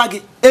nna agwa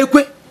gị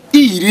ekwe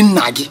iyiri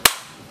nna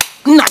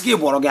gị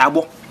gbọrọ gị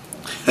agbọ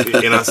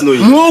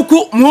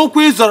ma okwu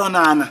ịzọrọ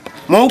n'ana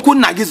ma okwu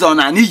nna gị zọrọ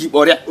n'ana iyi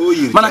kpọrọ ya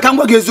mana ka m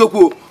gwa gị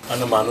eziokwu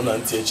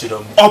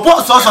ọ bụ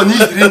ọsọsọ na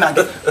iyiri nna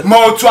gị ma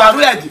otu arụ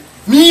ya dị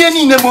ma ihe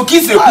niile ma oke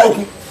isi ekwu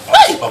okwu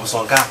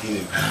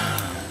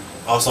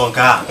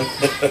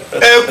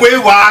ekwe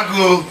ịwa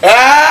agụ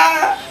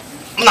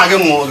nna gị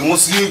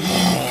nwụsị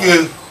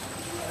ike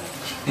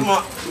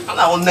a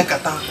na-ahụ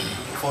nnekata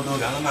ụfọdụ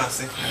oge ana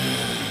na-asị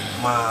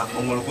ma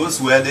o nwere ka o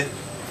si wee dị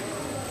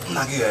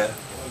nna gị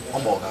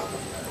ọgbọ ga-abụ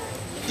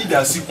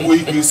ịbịa si kwuo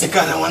ikpe isi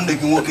karịa nwanne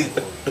gị nwoke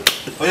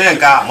onye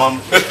nke a ma m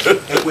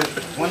ekwe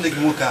nwanne gị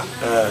nwoke a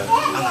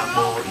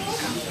na-akpọ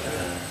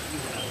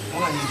Ika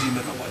nwaanyị ji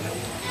ime ka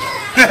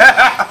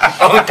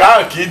nke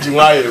ahụ ka iji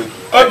nwayọ egwu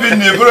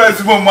Obinna eburu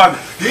ezigbo mmadụ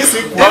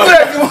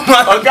nke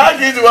ahụ ka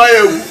iji nwayọ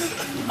egwu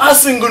a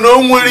sị ngụ na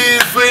o nwere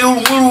ife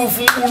nwere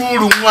ụfụ mkpụrụ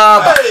uru nwa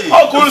aba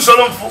ọkụ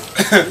usoro mfụ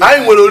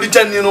anyị nwere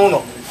oricha nri n'ụlọ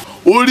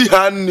ori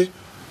ha nri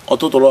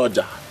ọtụtụrụ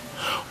ọja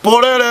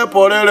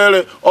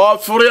pụrịrị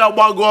ọfụrụ ya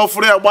gbago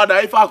ọfụrụ ya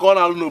gbada ife aka ọ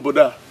na-alụ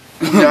n'obodo a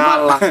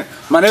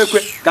mana ekwe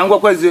ka m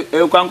gwakwa gị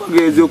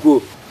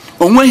eziokwu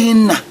o nweghị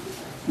nna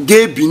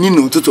ga-ebini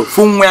n'ụtụtụ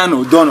fụ nwa ya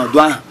n'ụdị ọnọdụ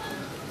ahụ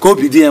ka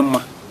obi dị ya mma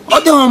ọ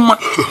dịghị mma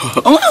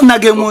onweghị nna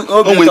ga-enwe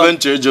obi ụtọ ibe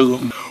nche ejego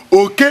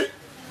oke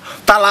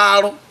tara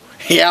arụ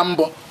ya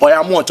mbọ ọ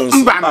ya mụ ọchọ nsọ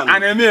mba a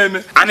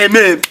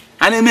na-eme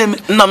eme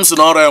nna m si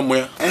na ọrụ ya mụ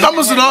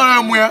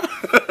ya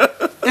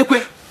ekwe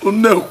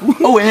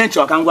o wee ihe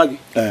nchọ ka m gwa gị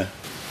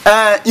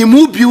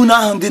ime ubi unu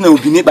ahụ dị na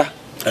Obinikpa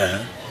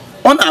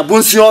ọ na-abụ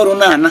nsị ọrụ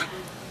na-ana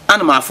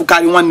ana m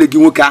afụkarị nwanne gị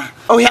nwoke ahụ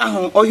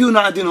ọhịa unu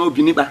ahụ dị na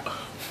Obinikpa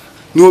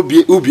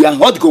n'ubi ahụ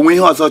ọ dị ka onwe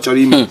ihe ọzọ chọrọ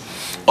ime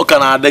ọ ka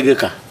na-adị gị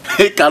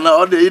ka na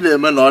ọ dị ị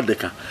na-eme na ọ dị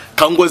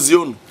ka m gwazie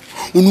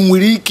unu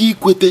nwere ike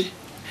ikwete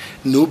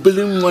na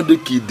obere nwa dị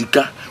ka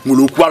Idika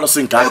nwere okwu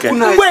arụsị nke aka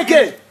nwa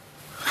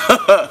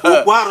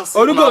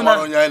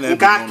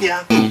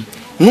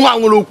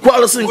nwere okwu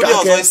arụsị nke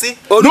aka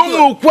na ụmụ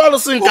okwu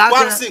arụsị nke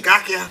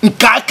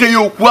aka ya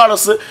okwu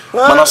arụsị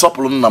mana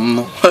sọpụrụ nna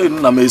m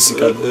nna m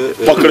esika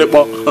kpọkịrịkpọ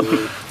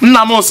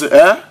nna m sị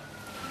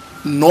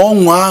na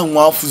ọnwa ahụ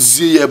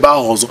afụzie ya ebe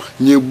ahụ ọzọ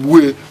nye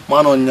gbue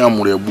mana ọnya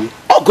mụrụ egbu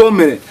ọgọ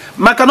mere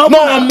maka na ọ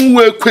m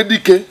wee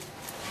Ekwedike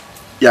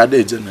ya ada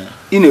eje na ya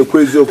ị na-ekwu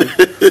eziokwu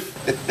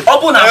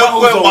Obu na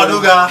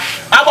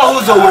agba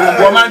ụzọ were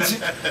mgbe ọma nchi.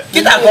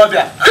 Kita ka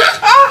ọbịa.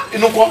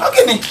 Inukwo.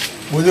 Gịnị?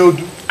 Onye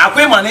odu.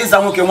 Akwa ịma na ịza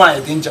nwoke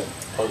nwaanyị dị njọ.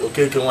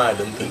 Okeke nwaanyị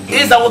dị njọ.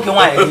 Ịza nwoke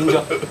nwaanyị dị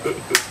njọ.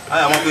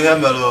 Anyị amakwa ihe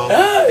mere.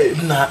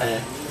 Nna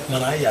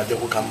mana anyị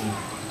abịakwa ka m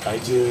ka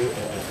anyị jee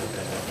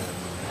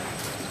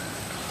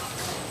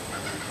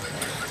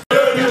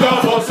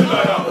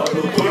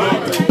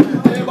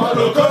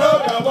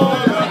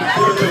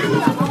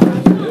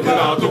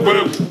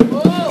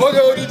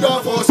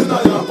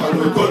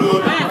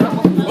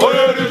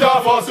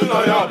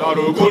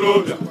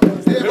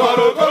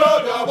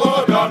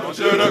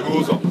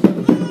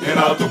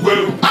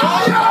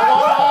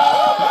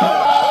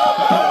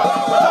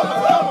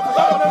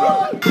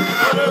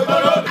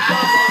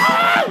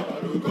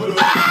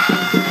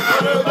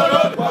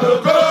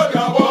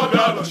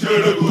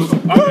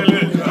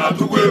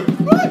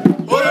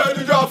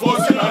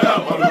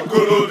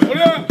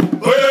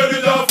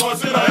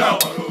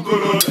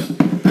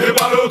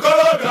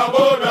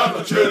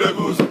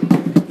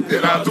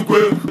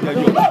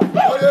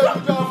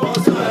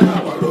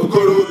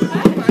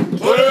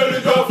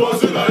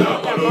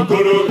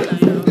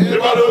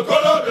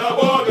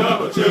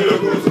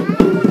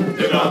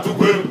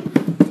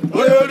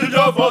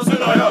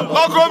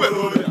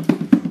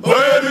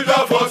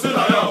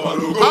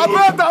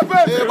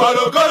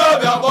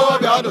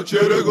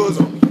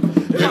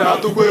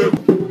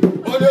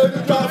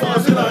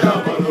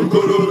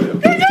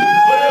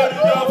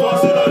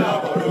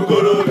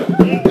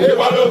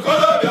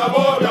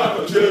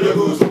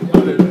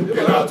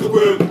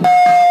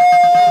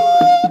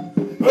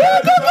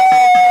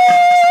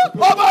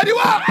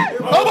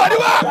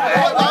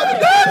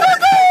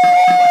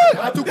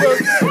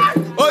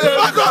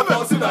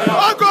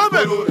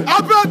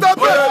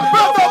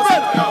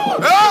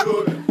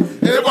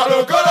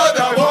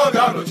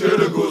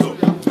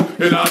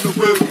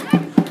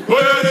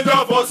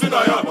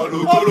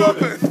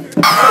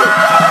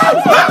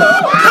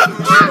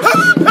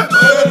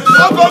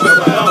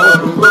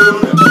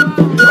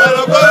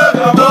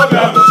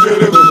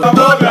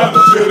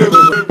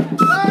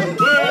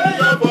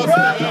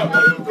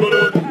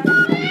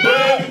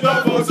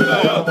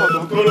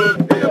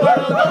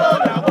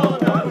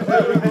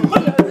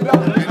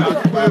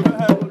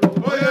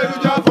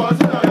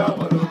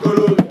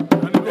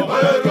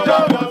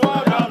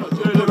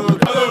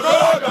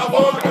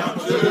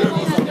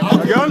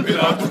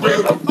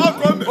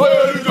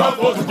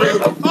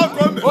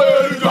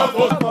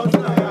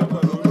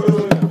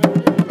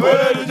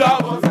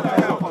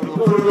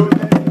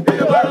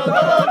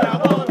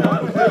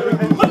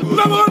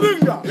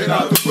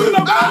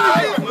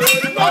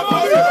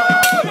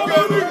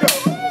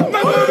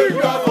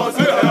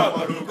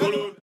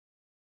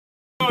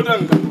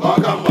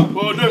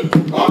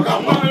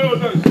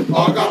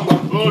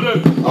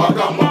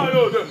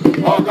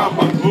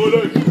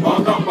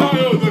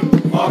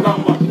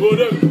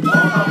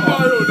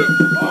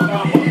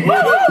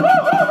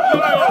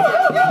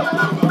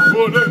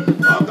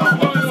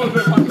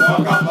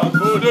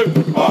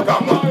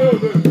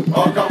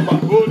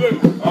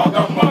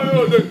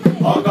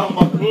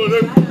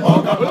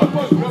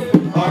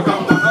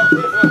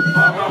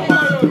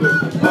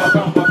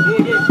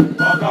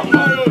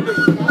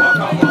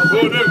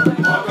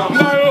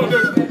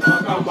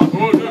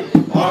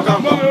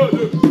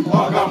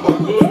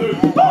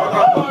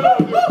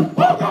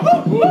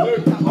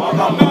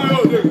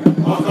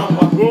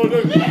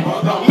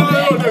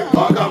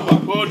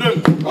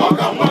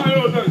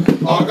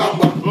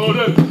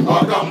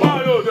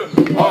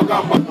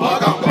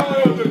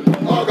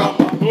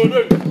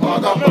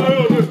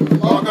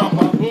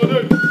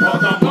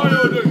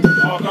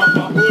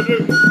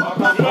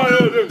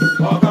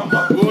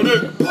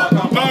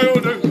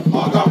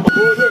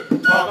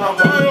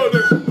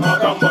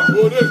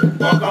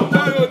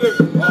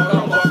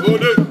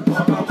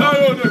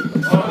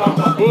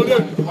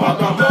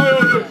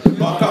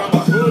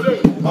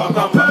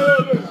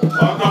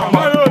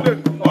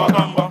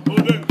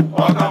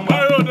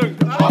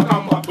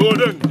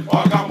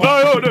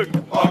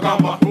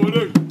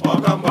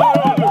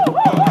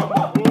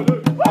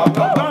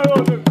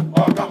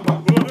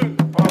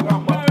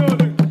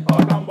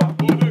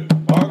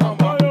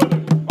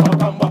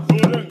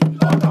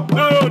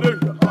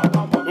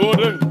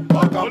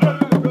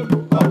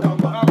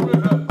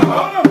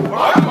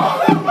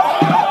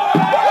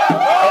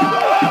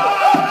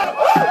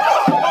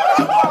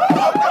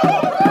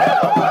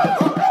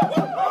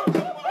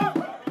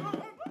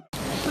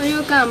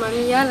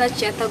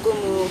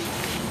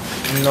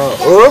No,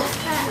 oh?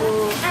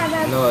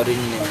 No,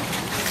 rinne.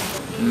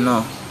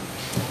 No.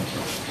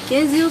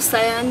 Kezi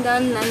usaya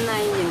ndanna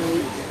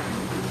inyewe.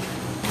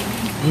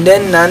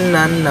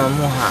 Ndanna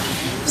muha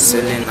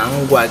selena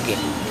ngwa gị.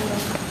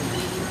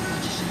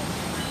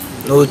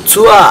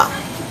 N'otu a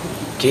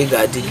ka ị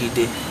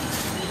ga-adịgide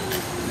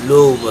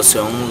loo ụbọchị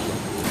ọnwụ gị.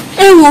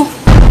 Ewo,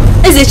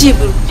 eze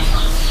Chiburu.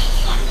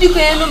 Biko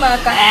nyenu m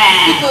aka.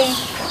 Biko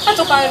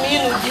achọkwara m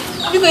ịnụ di.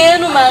 Biko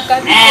nyenu m aka.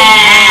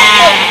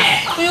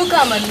 Onye ụka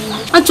amara iwu.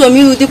 Achọrọ m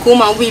ịnụ di ka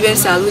ụmụ agbọghọ ibe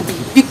si alụ di.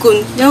 Biko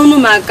nyenu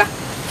m aka.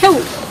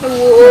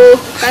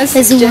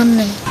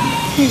 Eziwanne m.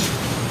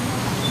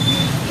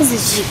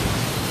 Eziji.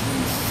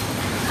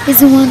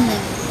 Eziwanne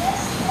m.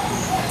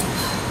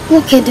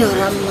 Nwoke dị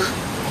ọra mma.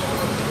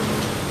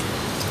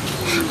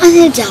 Anyị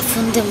eji afụ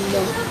ndị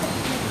mmụọ.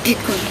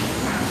 Biko.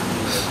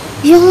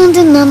 Ihe ọrụ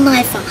ndị nna nna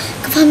anyị fa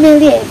ka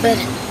famili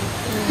ebere.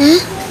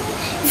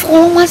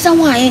 Ifeọrụ nwata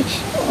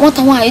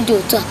nwaanyị dị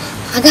otu a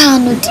agaghị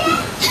anụ di.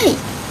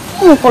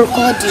 Ụmụkwọrọ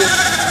ka ọ dị.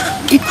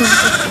 Biko.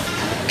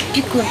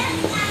 Biko.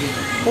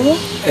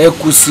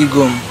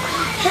 Ekwusigo m.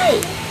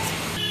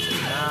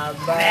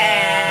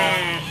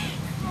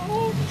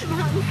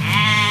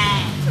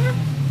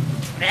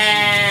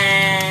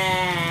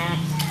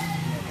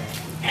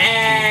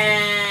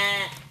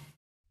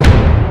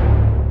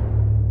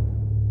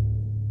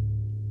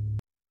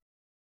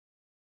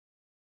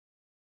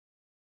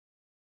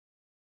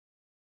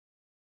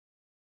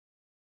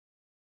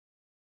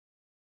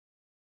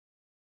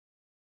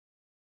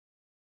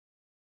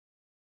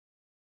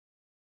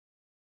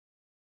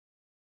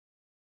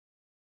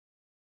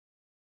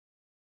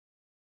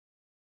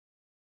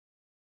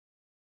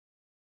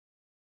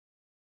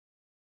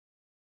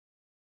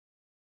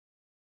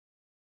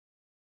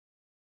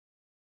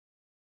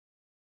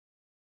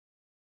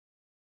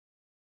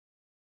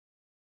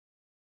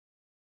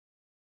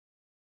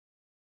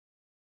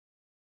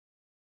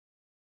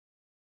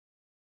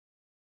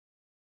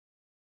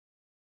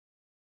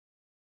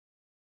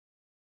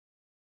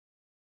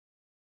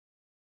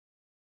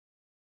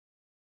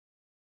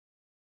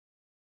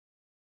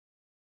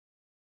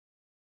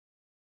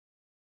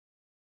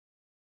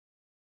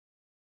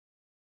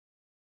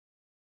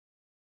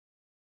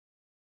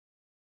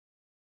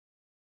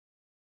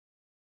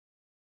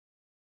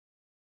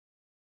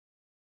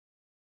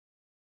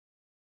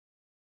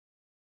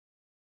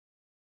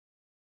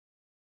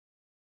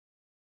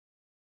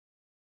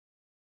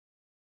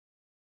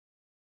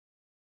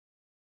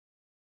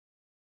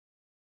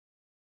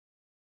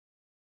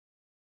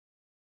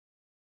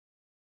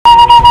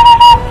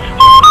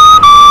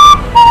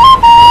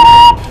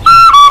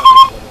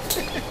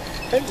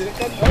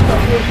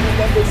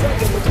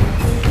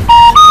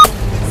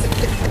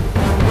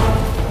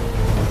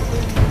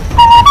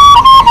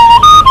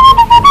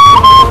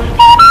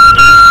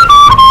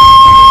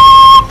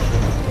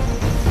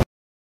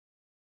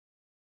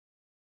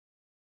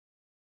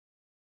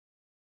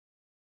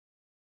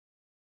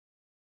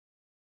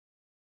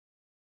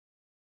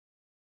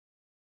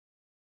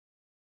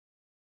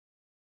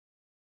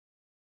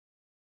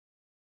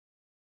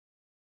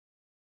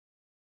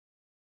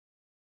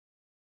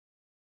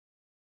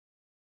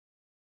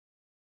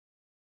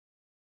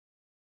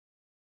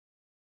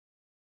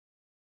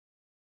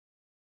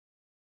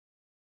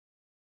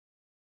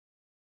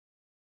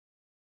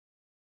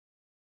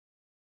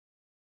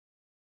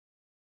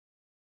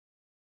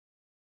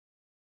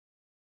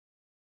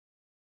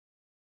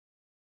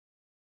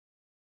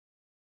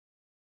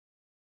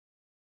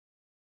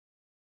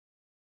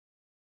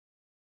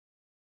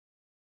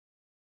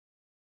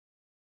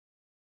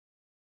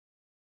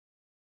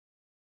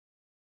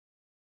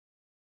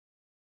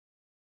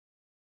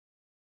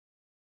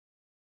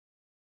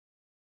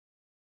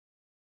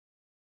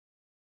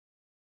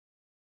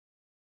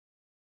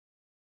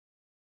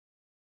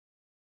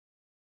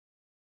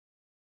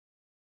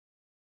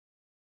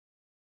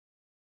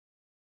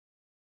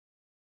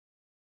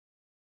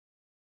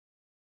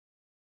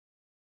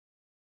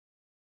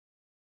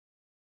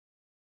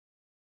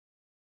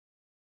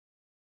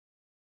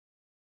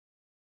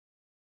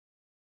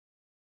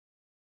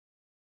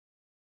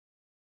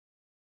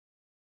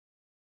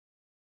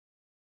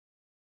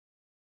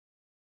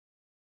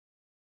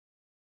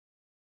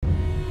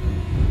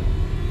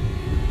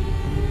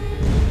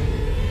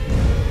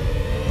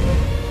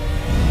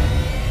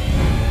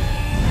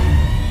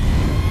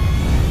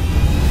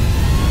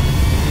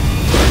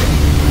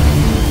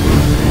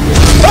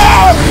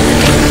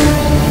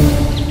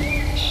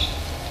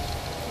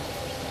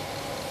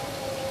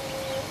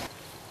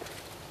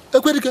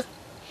 Dikeh.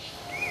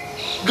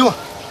 Go on.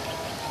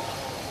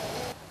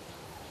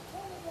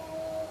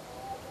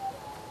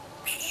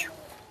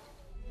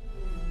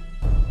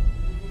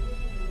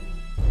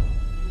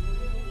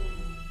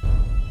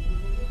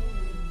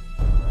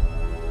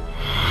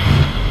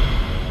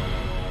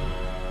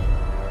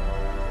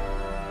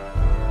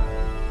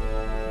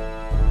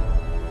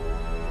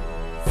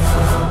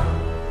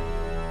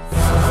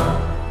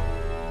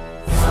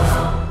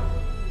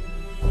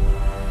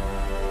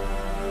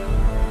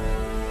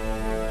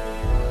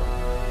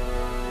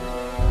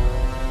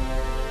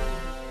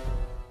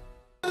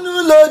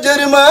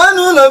 Jerima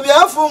lo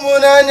biafu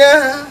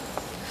munanya.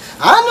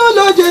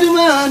 Lo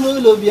jerima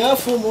lo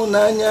biafu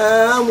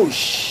munanya.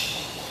 Mush.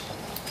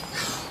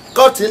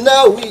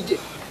 Kotina wije.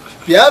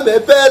 Bia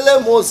mepele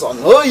muson.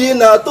 Oyi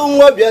na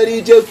tunwa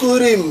biarije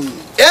kurim.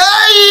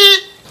 Hey!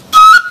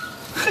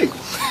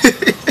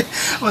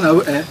 Ona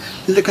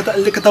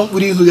lekata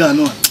mpuri ihu ya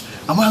no.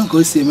 Ama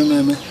nko si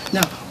ememe.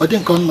 Nya, odi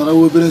nko nora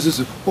wo obere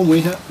nsusu. Ụmụ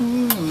ihe.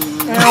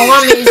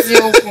 Awa mezi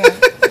okwu.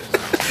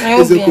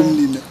 Ezekum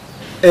nina.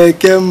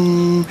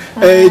 Ekem.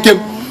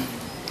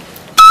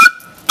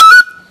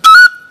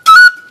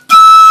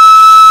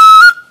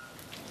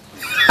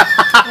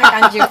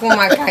 Can't you come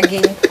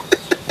again?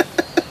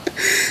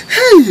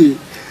 Hey,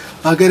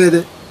 I get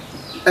it.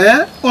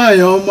 Eh?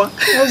 Why, Oma?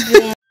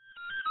 Okay.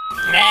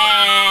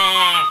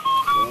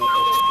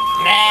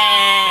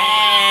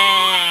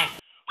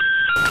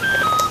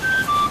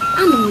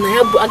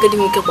 Agadi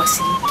nwoke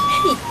kwasiri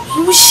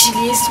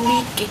ushiri esu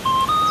ike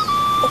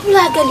ọbụla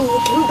agadi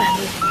nwoke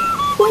mbanye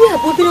onye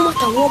abụ obere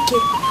nwata nwoke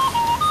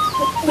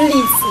kpụrụ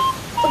isi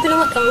obere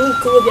nwata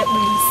nwoke obia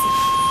kpụrụ isi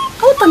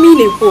awụta m ị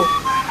na-ekwu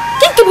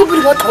nke bụ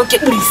obere nwata nwoke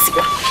kpụrụ isi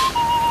kwa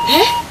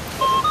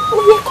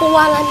onye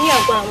kọwala n'ihe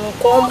agwara m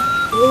nke ọma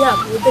onye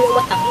abụ obere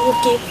nwata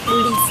nwoke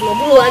kpụrụ isi na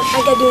ọbụla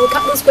agadi nwoke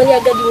akpụsikwanye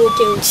agadi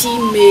nwoke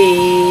chime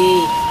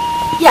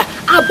ya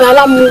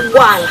abala m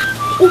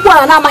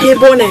ụgbọala na-amaghị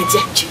ebe ọ na-eje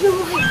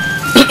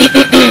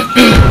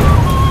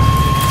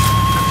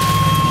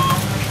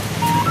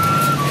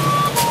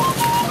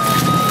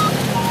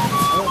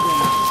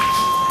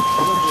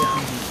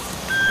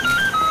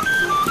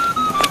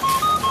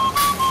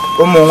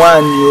ụmụ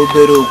nwanyị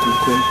obere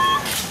okwukwe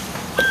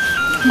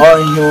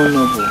ọhịa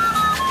unu bụ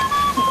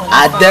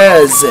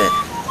Adaeze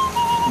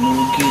na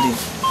Ugiri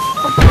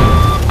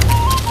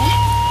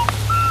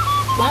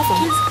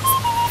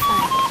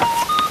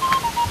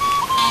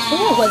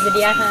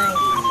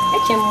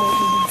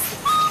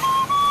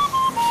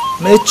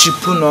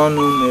mechipụ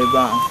n'ọnụ unu ebe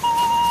ahụ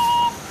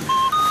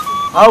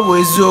ọ bụ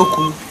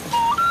eziokwu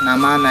na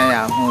m anaghị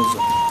ahụ ụzọ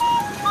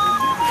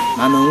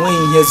mana o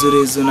nweghị ihe zoro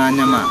ezo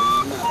n'anya m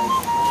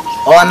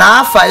ọ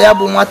na-afa ya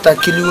bụ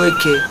nwatakịrị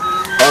nwoke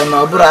ọ na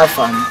ọ bụrụ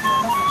afa m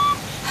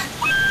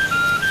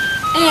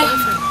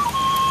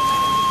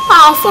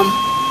afa m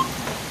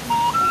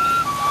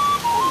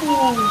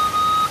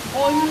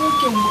onye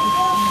nwoke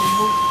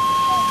mgbe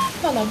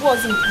mana bụ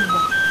ọzọ nke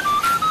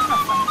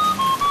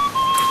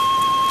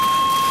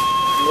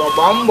Igbo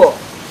gbaa mbọ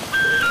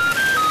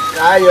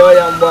ka a yọọ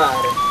ya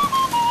mgbaghara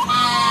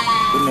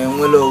unu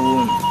enwela onwe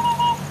unu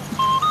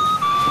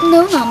nne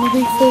unu amụgo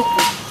ife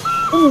okwu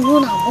unu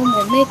na-agba mbọ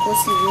mee ka o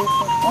siri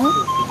okwu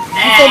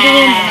ụfọdụ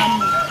ụmụ na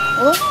mma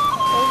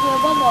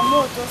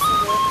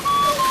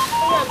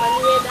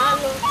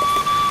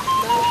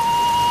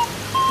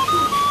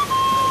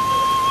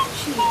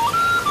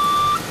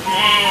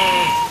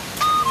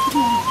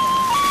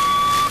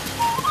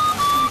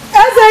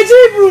Eze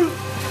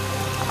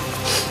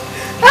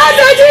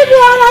Jibu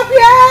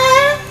alapia.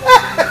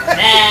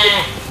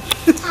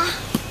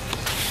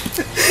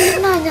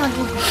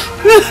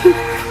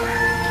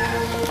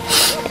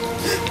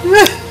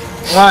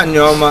 Nwanyị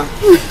ọma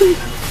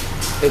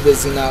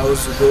ebezina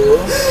ozugbo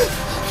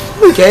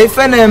ka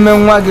ife na-eme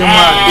nwa gị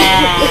nwanyị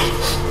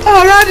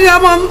Already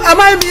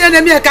amaghị m ihe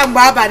na-eme ka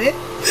mgbe abalị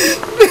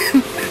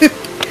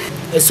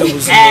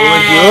esogbuzina onwe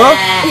gị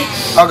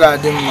ọ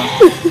ga-adị mma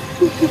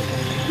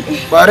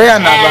gbara ya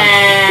na ba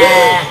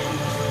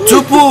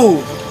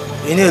tupu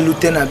ị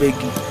na-elute na be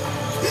gị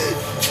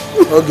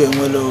ọ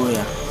ga-enwere onwe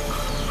ya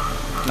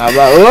na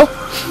ba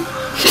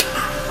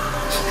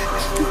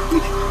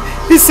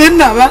isi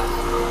nna ba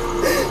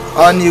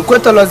ọ na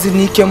ikwetọlọzi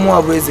n'ike mmụọ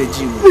bụ eze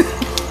ji Igbo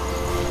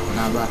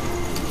na ba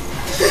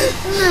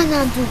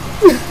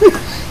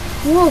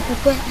nwa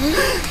okwukwe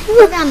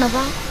ọ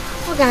ga-anọba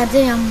ọ ga-adị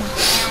ya mma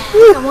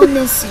ka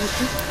nwanne siri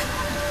kwu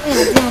ọ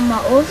ga-adị ya mma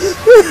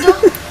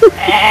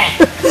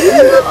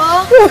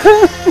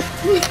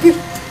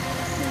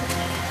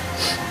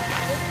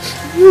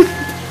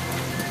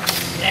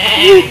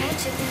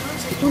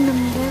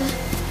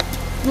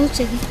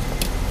n'uche gị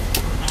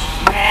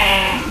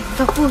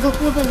gakwuo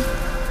obere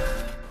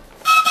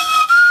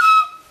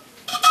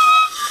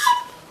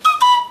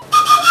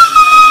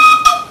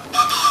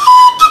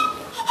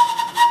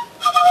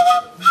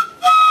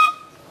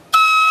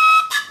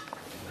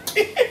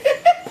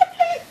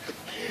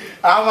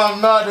I'm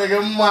not a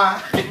good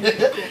man.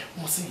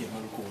 Must see you,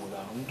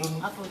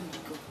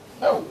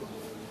 no.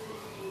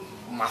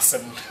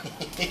 Massive.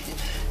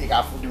 You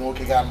got food, you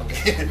okay?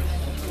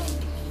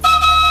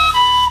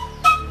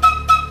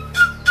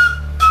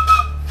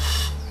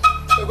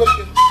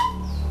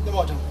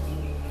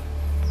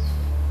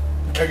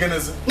 Again,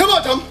 is no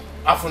more time.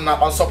 I found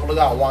not unsupple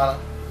that one.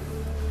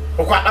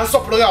 Or quite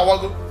unsupple that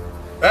one.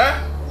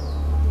 Eh?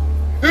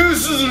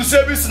 This is the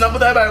service number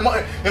that I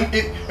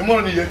am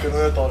only you can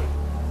hurt all.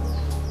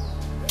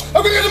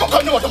 Okay,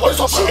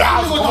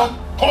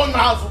 come on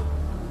now.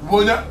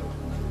 Wona.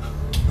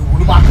 You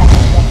will mark up.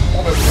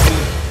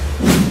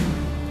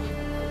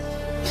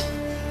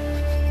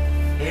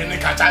 Ini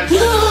kacau.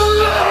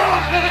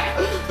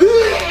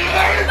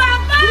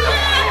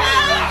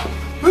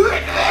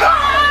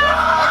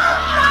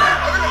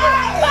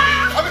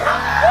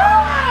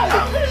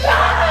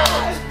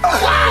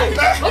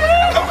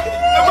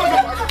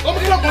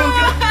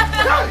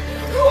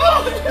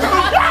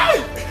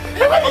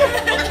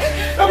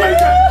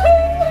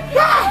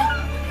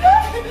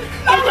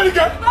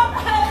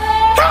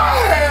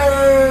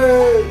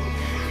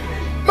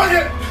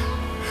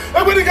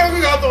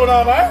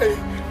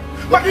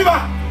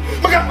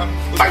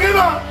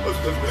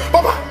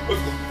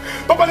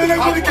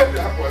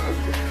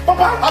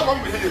 Papa,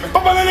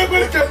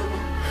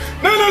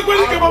 Nene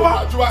kweli ke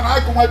baba. Jua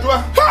na ko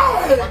majua.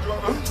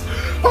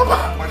 Papa.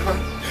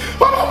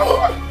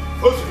 Papa.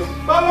 Osu.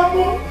 Baba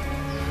mo.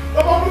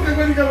 Baba mo ke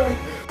kweli ke baba.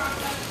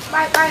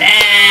 Bye bye.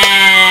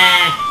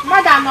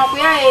 Madam no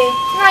kuya e.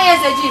 Na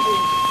yeze jibu.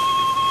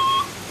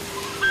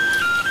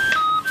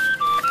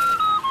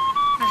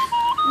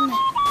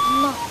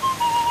 No.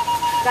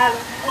 Dale.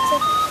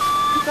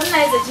 Ito na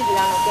yeze jibu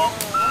la no ke.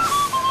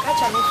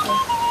 Acha mi fu.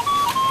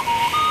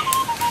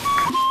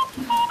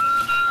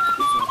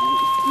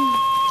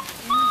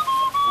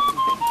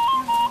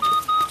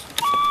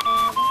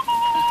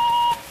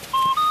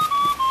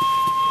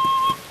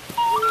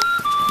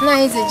 Na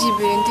yeze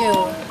jibu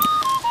ndio.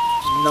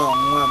 No,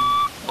 nwam.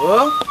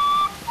 Oh?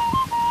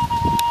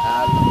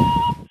 Alo.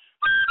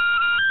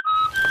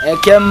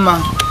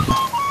 Ekemma.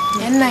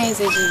 Na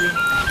yeze jibu.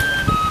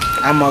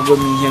 Amago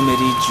m ihe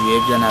mere iji wee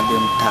bịa na be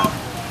m taa.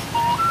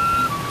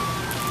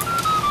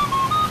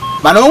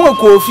 Mana o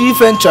nwekwa ofu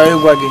ife nchọrọ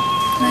ịgwa gị.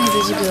 Na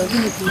yeze jibu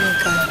gịnị bụ ihe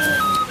nke a?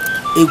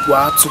 Egwu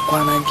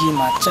atụkwana gị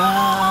ma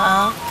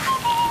chaa.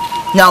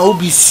 Nya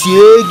obi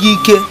sie gị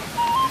ike.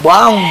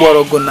 Gbaa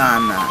mgbọrọgwụ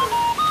n'ala.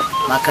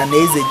 Maka na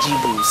eze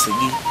jibu si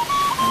gị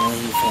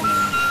enweghị ife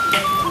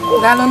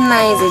n'ime. Daalụ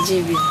nna eze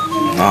jibu.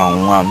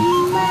 Nwa m.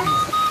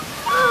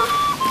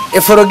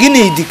 Ifuru gị na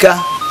Idika.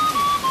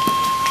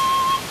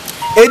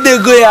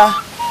 Edego ya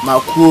ma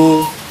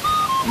kwuo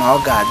na ọ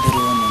ga-adịrị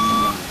unu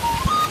mma.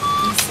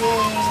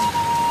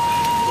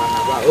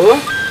 Oh?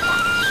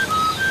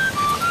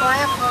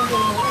 Olha quando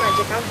não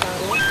de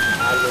cavalo.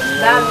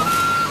 Dá.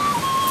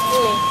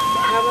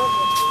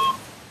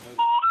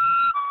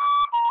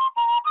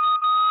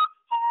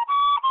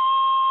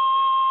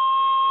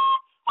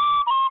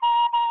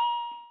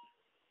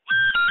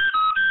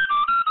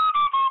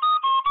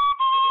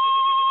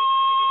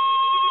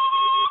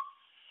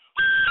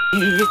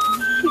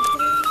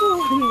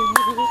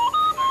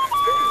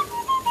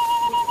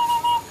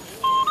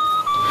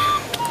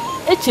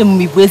 Eche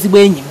m ibu ezigbo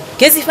enyi m.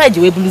 Ka ezi ife ji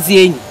wee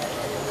buluzie enyi.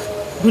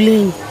 Bulu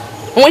enyi.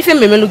 Onwe ife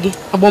mmemelu gị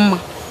agbọ mma.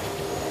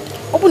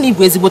 Ọ bụ na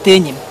ibu ezigbote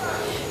enyi m.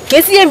 Ka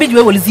ezi ihe mbi ji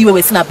wee welizi iwe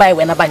wesi na bai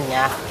wee naba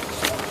nya.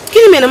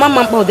 Gịnị mere na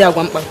mma mkpa ụdị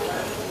agwa mkpa?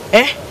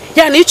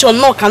 Ya na ịchọ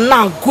nnọọ ka nna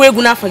agụ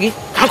egwu n'afọ gị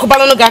ka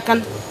nkụbalụnụ gị aka.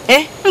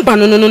 Mba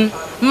nụnụnụ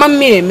mma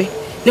mmiri eme.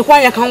 Lekwa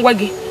anya ka ngwa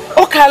gị.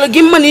 Ọ kalụ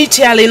gị mma na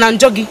ichegharị na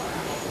njọ gị.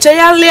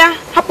 Chegharịa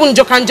hapụ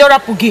njọ ka njọ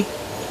rapụ gị.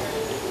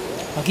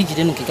 Maka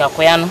ijide nke gị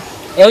akwa ya nụ.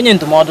 Onye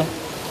ndụmọdụ.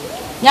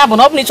 Ya bụ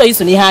na ọ bụ na ịchọ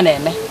iso n'ihe a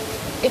na-eme.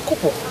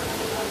 Ịkụpụ.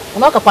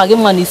 Mana ọ kakwa gị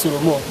mma na isoro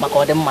m maka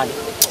ọdịmma gị.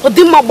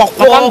 Ọdịmma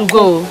gbakwa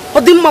ọkụ.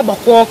 Ọdịmma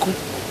gbakwa ọkụ.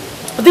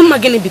 Ọdịmma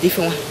gịnị bido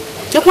ife nwa.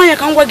 Lekwa anya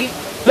ka ngwa gị.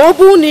 Ma ọ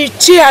bụ na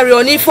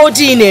ichegharịọ n'ife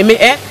ojii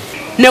na-eme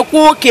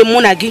nekwa oke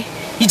mụ na gị.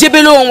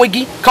 Ijebele onwe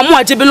gị ka mụ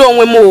ajebele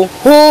onwe m o.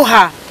 Hoo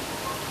ha.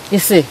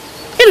 Ise.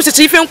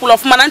 Ịnụchacha ife nkwụlọ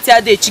ọfụma na ntị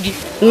ada echi gị.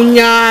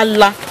 Onye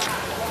ala.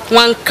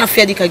 Nwa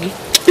nkafịa dịka gị.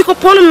 Biko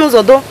pụọlụ m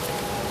n'ụzọ dọ.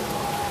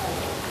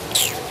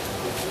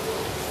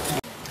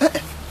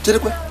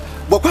 Cherekwe,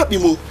 gbakwa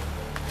kpimo.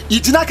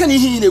 Iji n'aka na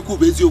ihe ị na-ekwu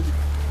bụ eziokwu.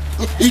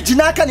 Iji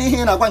n'aka na ihe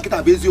ị na-agwa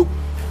nkịta bụ eziokwu.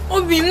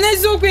 Obi m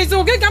n'eziokwu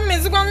eziokwu ka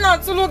mmezikwa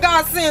na-atụlụ gị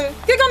asị.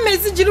 Ka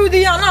mmezi jiri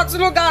ụdị ya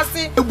na-atụlụ gị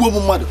asị. Egbuo m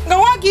mmadụ.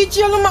 Gawa ka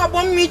ichi elu m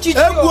agbọ mma ichi.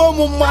 Egbuo m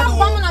mmadụ.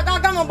 Agba m na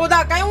ga-aga n'obodo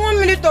a ka anyị nwee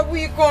mmiri tọgbu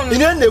iko ọnụ. Ị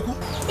na-ekwu?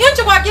 Ihe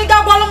nchekwa ka ị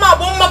ga-agbalụ m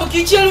agbọ mma bụ ka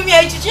ichi elu m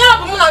ya ichichi. Ya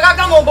bụ m na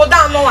ga-aga n'obodo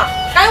anụwa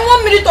ka anyị nwee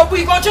mmiri tọgbu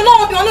iko ọchụ na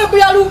obi ọ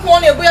na-ebugharị ukwu ọ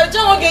na-ebugharị che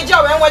na ọ ga-eji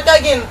wee nweta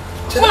gị.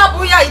 Mụ na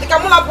bụ ya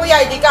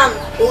Idika m.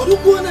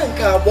 Orugbo na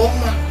nke agbọ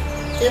mma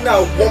ị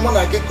na-agwọ mụ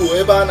na gị ka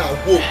ebe a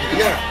na-agwọ okwu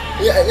ya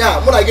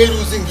mụ na gị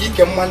eruzi gị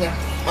ike mmanya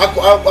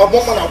agbọ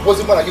mma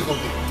na-agwọzi mụ na gị ka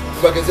obi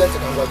gbagezie ntị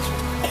ka ngwatụ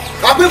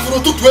akpa ifuru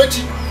ụtụtụ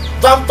echi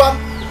pampam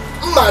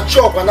mma chi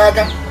ọkwa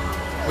n'aka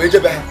wee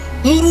jebe ha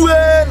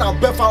nrue na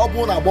befa ọ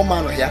bụrụ na agbọ mma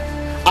nọ ya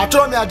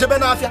achọrọ m ya jebe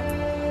n'afịa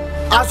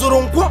azụrụ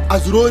nkwọ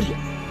azụrụ orie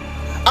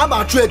a ma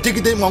achụ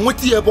edegide ma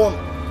nweta ya ebe ọ nọ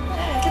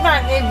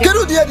kedu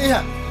ụdị ihe dị ihe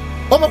a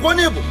ọ makwa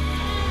onye Igbo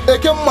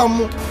eke mma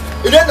mmụ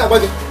ire na-agwa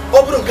gị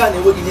ọ bụrụ nke a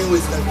na-enwe gị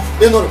na-enwezila gị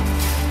ịnụrụ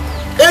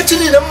echi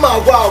niile mma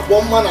agwa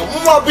agwọ mmanụ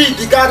mma bụ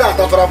Idika ada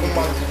atafara bụ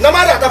mmanụ na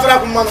mmadụ atafara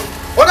bụ mmanụ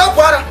ọ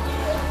na-apụ ara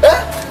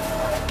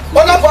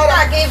ọ na-apụ ara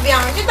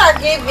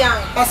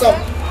asa m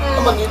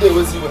ama na ị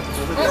na-ewezi iwe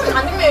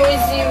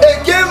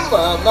eke mma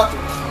ma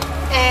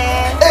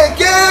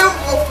eke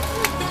mbụ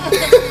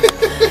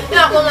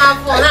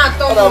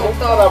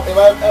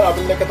ana bụ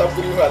nlekọta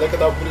pụrụ ihu a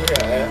lekọta pụrụ ihu a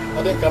ọ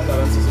dị nka m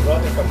nara nsisi ọ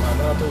dị nka m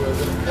na atụ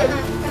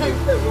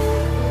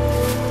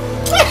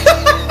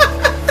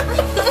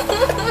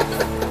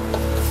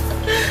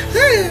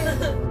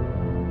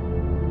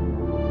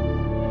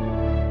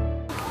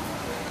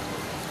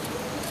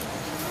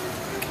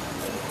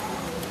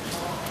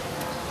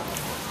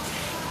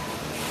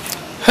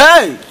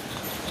Hey!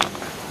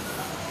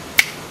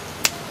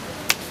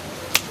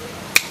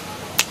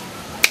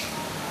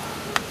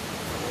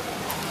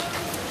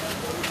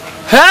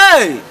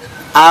 Hey!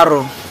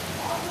 Aro.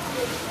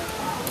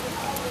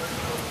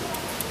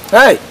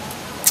 Hey!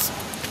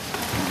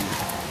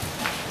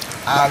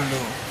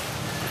 Alo.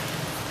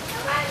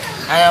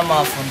 I am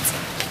a fonte.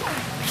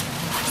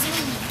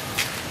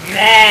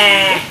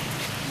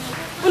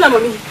 Una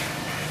mami.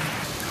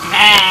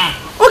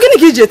 O gini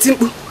ka ije ti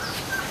mkpu?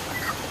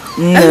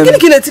 Gini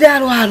ka na-etiri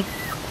arụ?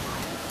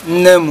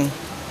 Nne m.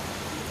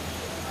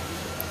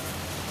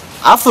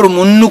 Afụrụ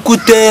m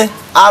nnukwute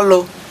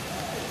alụ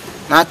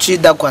na-achọ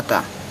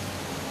ịdakwata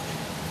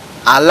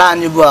ala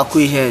anyị bụ akụ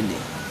ihe dị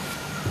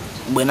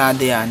mgbe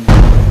na-adịghị anya.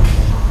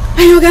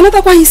 Anyị ọ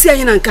ga-anatakwa isi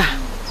anyị na nke a?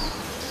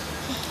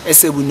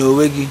 Esegbu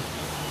n'onwe gị.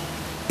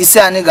 Isi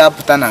anyị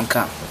ga-apụta na nke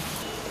a.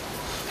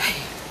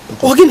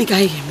 Ọ gịnị ka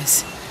anyị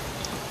ga-emesi?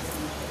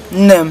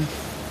 Nne m.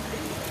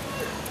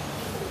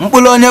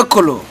 Mkpụrụ onye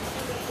kụrụ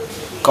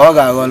ka ọ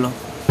ga-aghọlụ.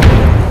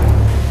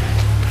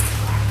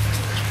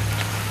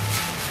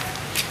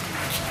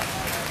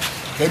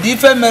 Kedu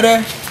ife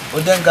mere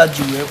Odenga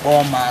ji wee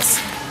kpọọ m asị?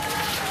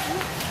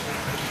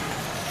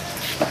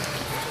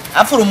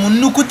 Afụrụ m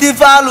nnukwute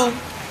ife alụ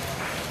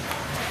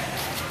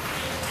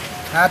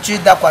na-achọ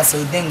ịdakwasị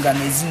Odenga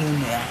na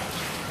ezinụlọ ya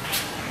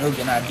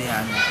n'oge na-adịghị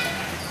anya.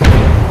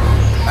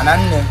 Mana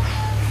nne,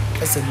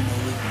 esegbu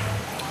n'onwe gị.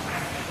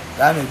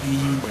 Gaa mebe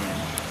ihe ide ya.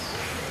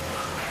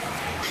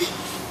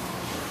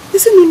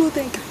 Ezinụlọ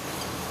Odenga.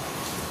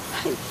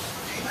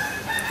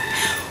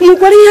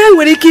 Nwekwara ihe ha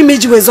nwere ike ime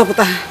iji wee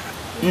zọpụta ha?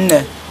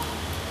 Nne,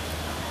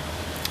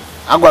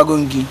 agwago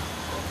m gị,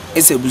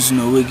 esegbuzi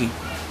n'onwe gị.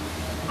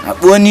 Na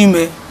kpuo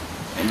n'ime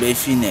ebe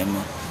efi na-eme.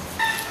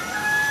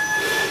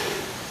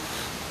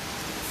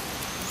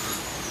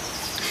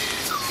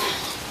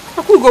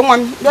 Akwụgo nwa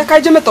m, bịa ka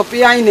ije metọpụ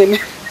ihe anyị na-eme.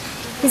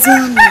 Ezi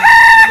nwanne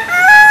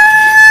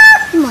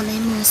m, mma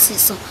na-eme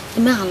ọsịsọ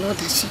eme ala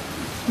ọdachi.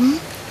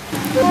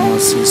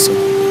 Ọsịsọ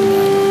eme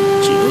ala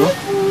ọdachi.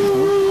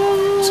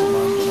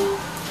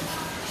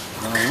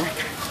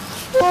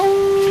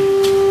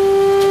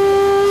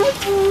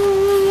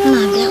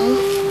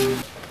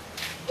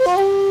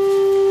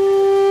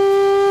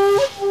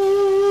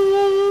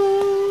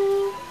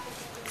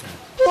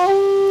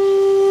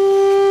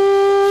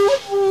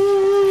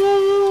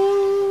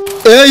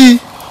 Eyi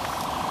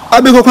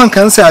abịagokwa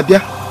nka nsị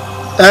abịa.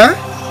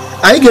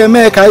 Anyị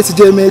ga-eme ka anyị si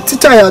je eme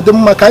ticha ya dị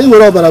mma ka anyị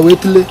were ọbara wee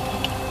tụlee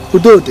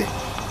udode.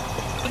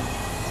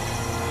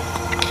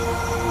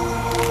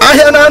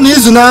 Ahịa na-anọ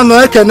izu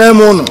na-anọ ekene m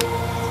ụnụ.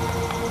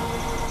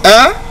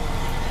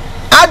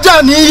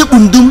 Aja na iyi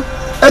kpundum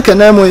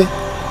ekene m ya.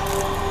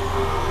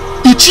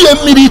 Ichie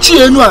mmiri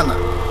ichie enu ana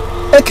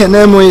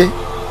ekene m ya.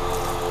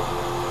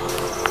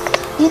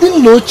 Ndị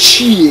nna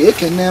ochie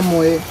ekene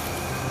m ya.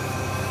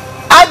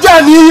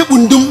 Aja na iyi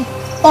kpundum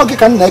ọ gị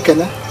ka nna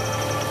ekene.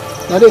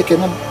 Nara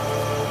ekene m.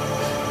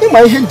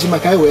 Ịma ihe nji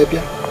maka anyị wee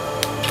bịa.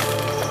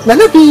 Na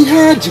n'ebe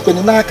ihe a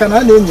jikwene n'aka na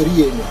a na-enyere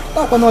ya enyo.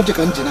 Nakwa na ọjị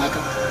ka nji n'aka.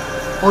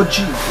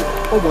 Ọjị Igbo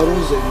ọ gbara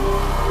ụzọ enyo.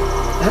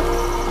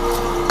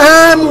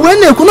 Wee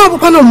na-ekwu na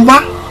ọbụkwanụ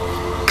mgba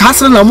ka a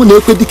sịrị na mụ na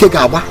ekwe dike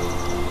ga-agba.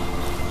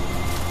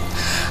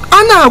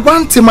 A na-agwa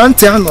ntị ma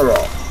ntị a nụrụ.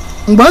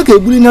 Mgbe a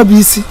ga-egbuli ya bụ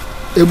isi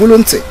egbulu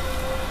ntị.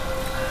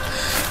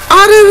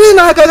 Arịrị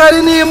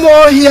na-agagharị n'ime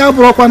ọhịa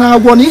bụrụkwa na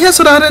agwọ na ihe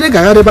soro arịrị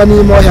gagharịba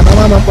n'ime ọhịa na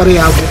mama mkpọrọ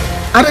ya agwọ.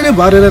 Arịrị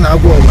bụ arịrị na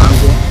agwọ ọgba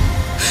agwọ.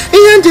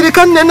 Ihe njiri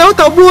ka nne na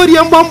ụtagbuo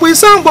orie mgbamgba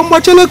ise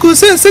mgbamgba cheleka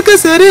use nsị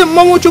kesịrị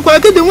mmọnwụ chukwu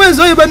agịdị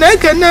nwezo ibe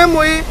na-ekene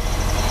emụghị.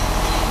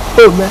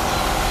 Ome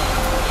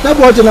na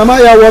bụ ọjị na ma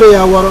ya wọrọ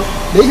ya wọrọ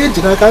na ihe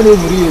njiri aka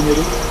na-emuru ya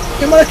emere.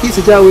 Ị mara ka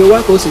isi ja wee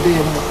waa ka o si dị ya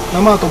mma na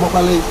ma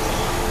atọgbakwala ya.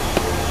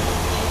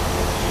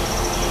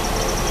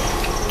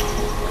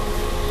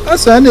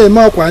 Asọ a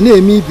na-eme ọkwa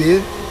na-eme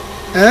ibe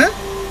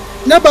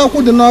nyaba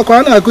akwụ dị n'ọkụ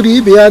a na-agụrụ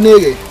ibe ya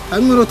na-eghe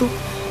aṅụrụtụ.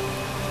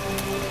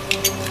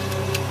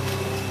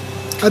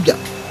 Abịa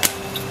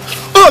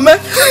ome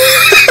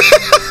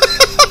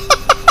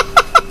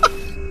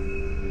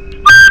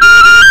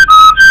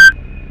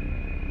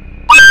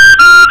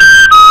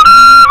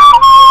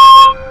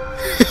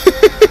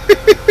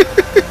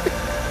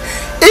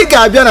ị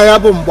ga-abịa na ya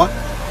bụ mgba.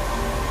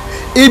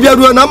 Ị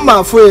bịaruo na mma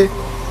afụ ya.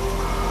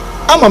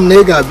 Ama m na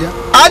ị ga-abịa.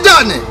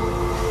 Ajanị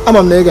ama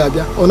m na ị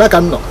ga-abịa. Ụna ka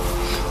m nọ.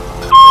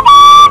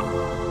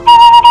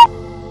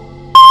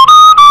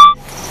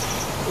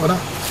 Ụna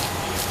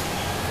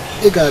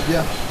ị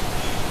ga-abịa.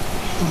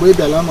 Mgbe ị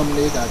bịara ama m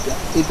na ị ga-abịa.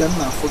 Ịbịa m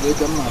na-afụ gị,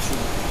 ịbịa m na-afụ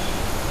gị.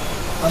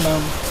 Ana m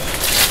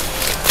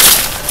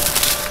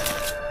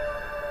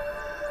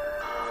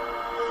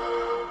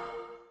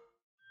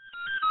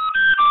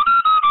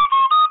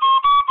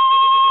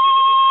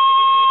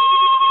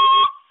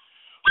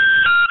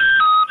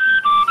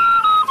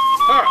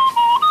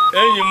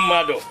enyi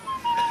mmadụ.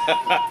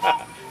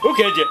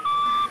 Okeje.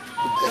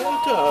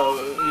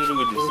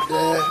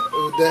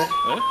 Ude.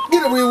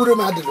 Gịnị bụ iwuru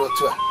m adịrị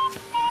otu a?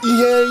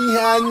 Ihe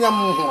anya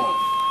m hụrụ.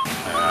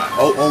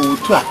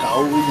 Otu a ka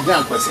ihe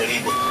a kwesịrị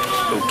ịdị.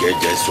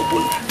 Okeje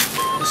esogbuna.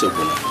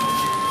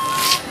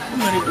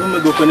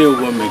 Omegokwana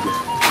ewu omego.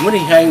 Nwere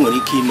ihe anyị nwere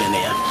ike ime na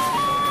ya.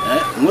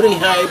 Nwere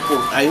ihe anyị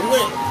pụrụ anyị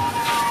nwere.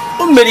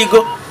 O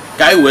merigo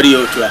ka anyị were ya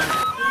otu a.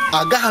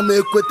 Agaghị m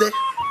ekwete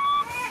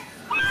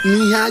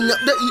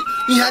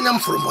ihe anya m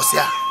fụrụ mbọsị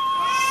a.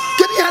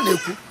 Kedu ihe a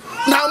na-ekwu?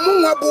 Na mụ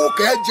nwa bụ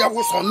ka eji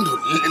agwụsọ ndụ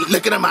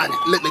lekere m anya.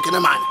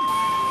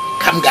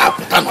 ka m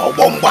ga-apụta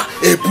n'ọgbọ mgba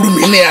eburu m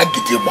ine ya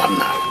gidi gba m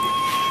n'ala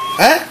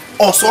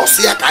ọsọsọ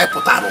ya ka anyị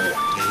pụtara ụwa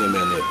ihe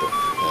mere ebe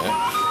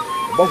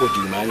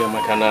gbagwojuru m anya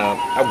maka na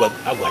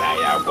agwara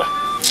anyị agwa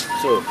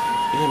so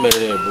ihe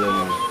mere bụ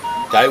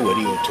ka anyị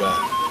were ya otu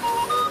ahụ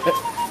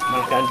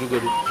maka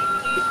njugoro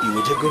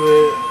iwejegoro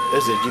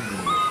eze ji bụ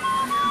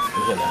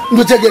ihe na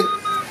mbụchege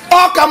ọ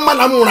ka mma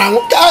na m nwụrụ anwụ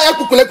ka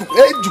ekwukwele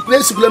ejikwule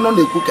esikwule nọ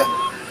na-ekwu ka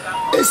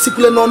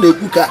esikwule nọ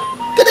na-ekwu ka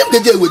kedu m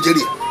ga-eji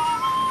ewejere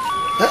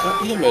ya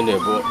ihe mere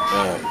bụ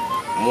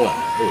mụa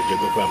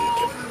ewejegokwa m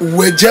nke m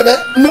wejebe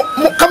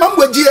kama m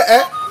weji ya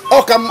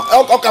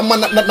ọ ka mma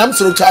na m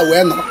soro cha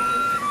wee nọrọ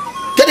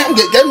kedu m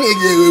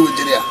ga-eji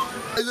ewejere ya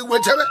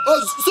wejebe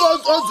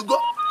ozugo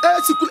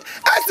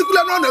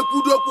esikwule nọ na-ekwu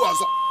ụdị okwu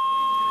ọzọ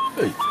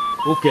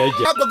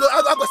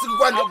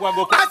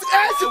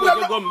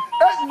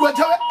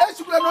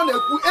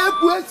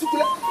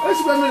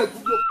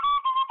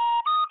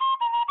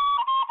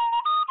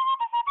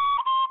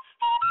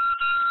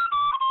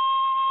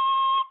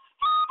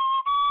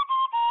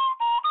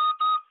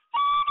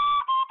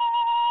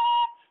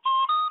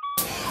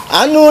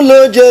anụ ụlọ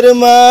jere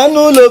m anụ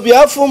ụlọ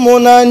bịa fụ m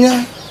n'anya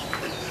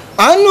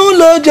anụ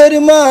ụlọ jere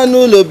m anụ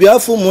ụlọ bịa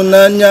fụ m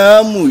n'anya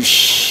mush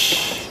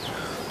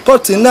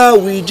kọtịn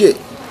awụ ije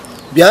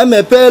bịa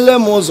mepeele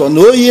m ụzọ na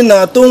oyi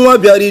na-atụ nwa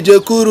bịara ije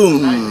kuru m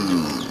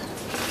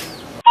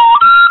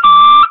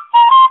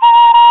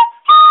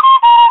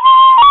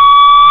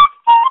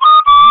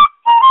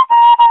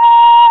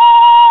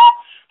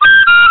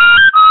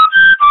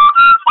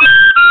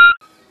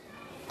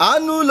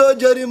anụ ụlọ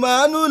jere m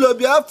anụ ụlọ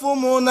bịa fụ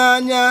m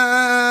n'anya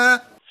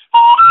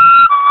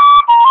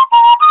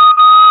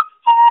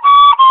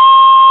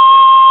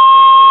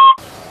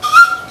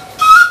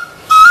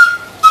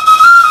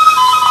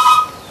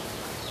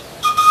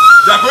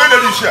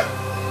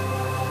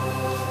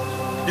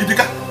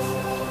Idika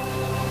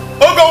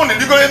oge ọ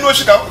na-edigo enu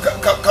oshi ka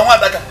nwa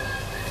adaka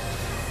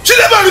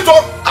chidebe rito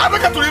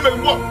adaka tụrụ ime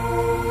mmụọ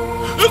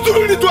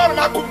zụtụrụ rito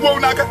arụmakụ mmụọ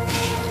n'aka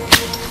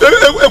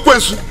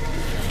ekwensu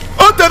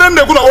o tere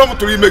nnekwu na ọwa m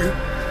tụrụ ime gị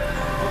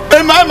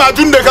eme anyị ma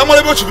ajụ nne ka mara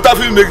ebe o chipụta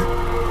afọ ime gị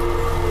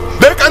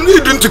lee ka ndị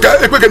idu ntị ka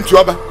ekweghị ntị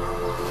ọba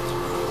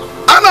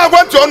a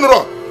na-agwa ntị ọnụrọ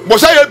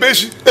gbọsa ya ebe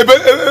echi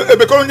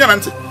ebekọrọ nye na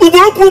ntị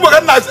ugboro kwuru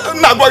ụbọchị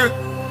na-agwa gị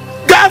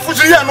gaa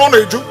fụchiri ya n'ụlọ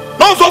eju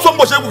n'ọzọ ọsọ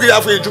mgbọchi egwu gị ya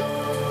afọ eju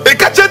ị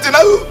kacha ntị na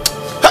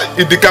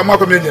Idika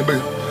amakwa m enyi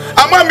emego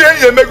ama m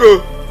enyi emego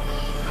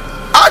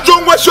ajọ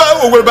ngwesi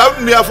owere ba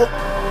nri afọ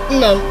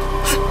nna m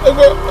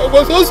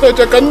ọgbasa ọsọ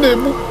ọcha ka m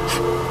na-egbu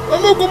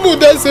amakwa m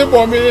ụda esi ịbụ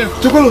ọmị ya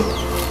chekwalo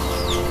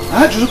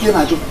ajụjụ ka ị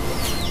na-ajụ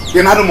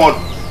ị na-adụ m ọdụ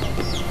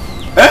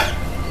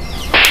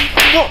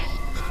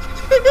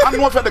anụ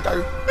ọfịa dị ka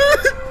gị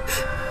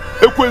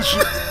ekwensu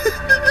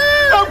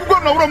akwụkwọ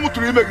na ọbụrụ m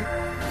tụrụ ime gị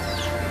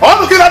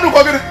ọnụ gị na-adụ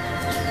ka gịnị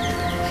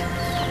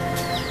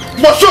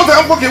mbọchị ụzọ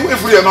akwụkwọ ka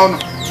efuru ya n'ọnụ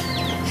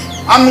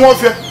anụ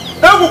ọfịa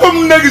egwụkwọ m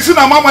nne gị si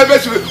na mama ebe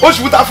o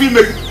chipụta afọ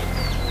ime gị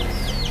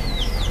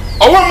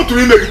ọnwa m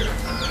tụrụ ime gị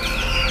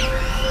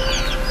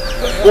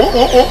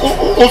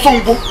ụsụ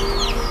nkwụ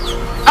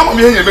ama m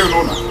ihe nyeme gị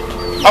n'ụlọ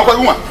akwa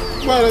gị nwa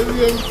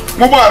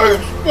mụ gbaghara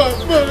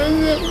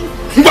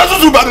gị ngwa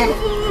zụzụ ba n'ụlọ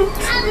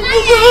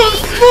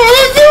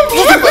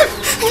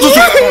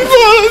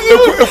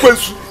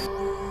ekwensu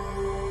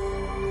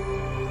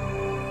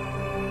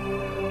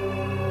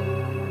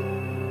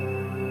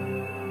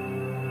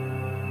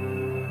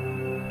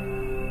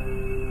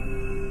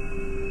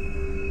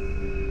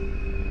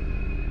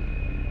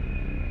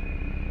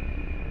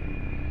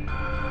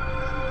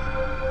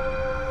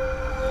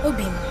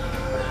obi m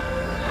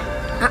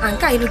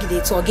nke a ịlụgide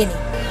etu ọ gịnị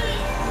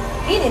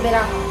ị na-ebere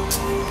ahụ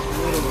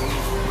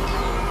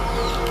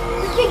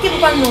nke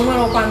bụkwa na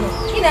onwere ọkwanụ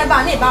ị na-ebe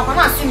a na-ebe akwa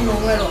na-asị m na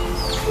onwere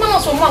mmanụ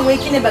ọsọ nwa nwee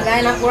ike inebaga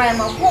anyị na mkpụrụ anyị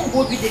ma kwuo mgbe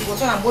obi dị gị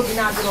ụtọ na mgbe obi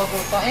na-adịrọ gị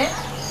ụtọ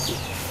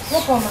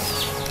nwoke ọma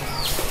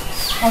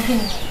ọ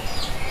gịnị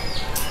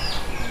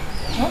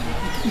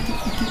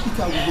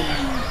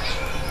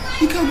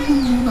ike agwụgwọ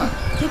m n'ụlọ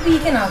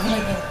ike na-agwụ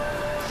gị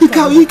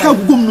ike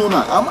agwụgwọ m n'ụlọ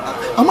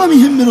ama m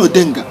ihe mere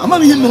odenga ama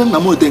m ihe mere nna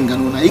m odenga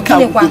n'ụlọ ike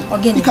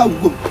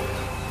agwụgwọ m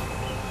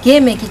ka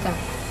eme kịta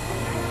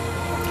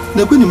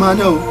na-ekwenị m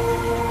anya o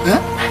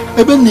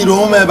ebe m niri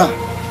onwe m ebe a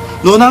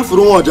na ọ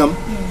na-afụrụ nwa ọja m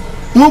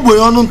nwa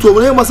ogbenye ọnụ ntụ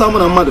obere gbasa mụ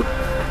na mmadụ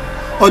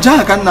ọja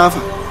ahụ ka nna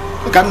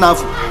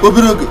afọ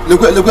obere oge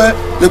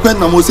lekwe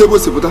nna m osi ebe o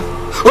si pụta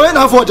onye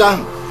na-afọ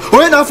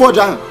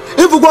ọja ahụ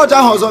ịfụkwa ọja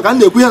ahụ ọzọ ka m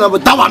na-ekwu ihe na bụ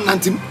dawa m na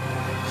ntị m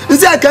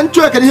isi a ka m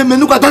chụọ ekere ihe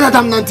menukwa dadada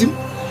m na ntị m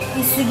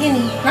isi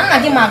gịnị na nna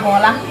gị ma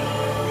agụọla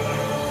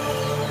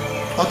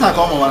ọ taa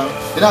ka ọ mụwara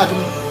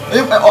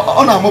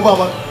ọ na-amụba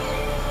ama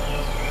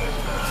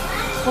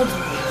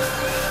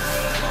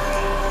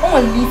o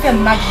nwere ife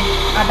mmadụ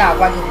ada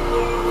agwa gị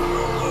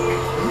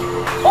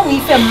o nwere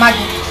ife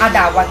mmadụ ada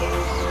agwa gị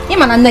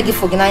ịma na nne gị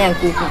fụ gị n'anya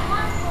nke ukwuu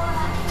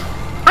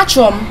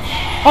achọrọ m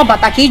ọ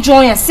bata ka ị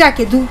jụọ ya si a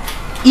kedu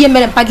ihe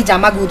mere mpa gị ji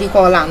ama gị ụdị ka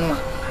ọla anụ a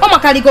ọ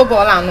makarịgo gị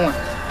ọla anụ a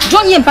jụọ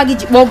ihe mpa gị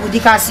ji kpọọ gị ụdị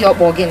ka asị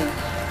ọkpọ gịnị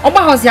ọ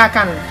gbaghọzi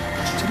aka nụ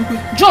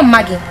jụọ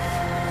mma gị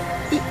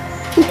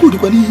Ukwu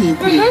dịkwa n'ihe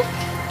ekwu.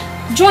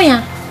 Jụọ ya.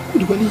 Ukwu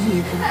dịkwa n'ihe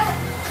ekwu.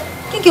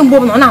 Kike mgbe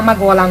ọbụla ọ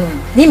na-amaghị ọla nụ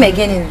n'ime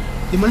gịnị?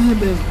 Ịma ihe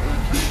mere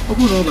ọ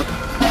bụrụ na ọ bata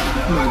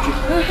ma jụ.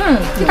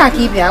 Dịka ka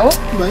ị bịa o.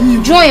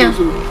 Jụọ ya.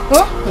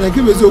 Mana nke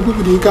bụ eziokwu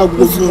bụ na ike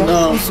agwụgwọ m na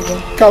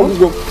ike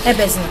agwụgwọ m.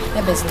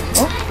 Ebezina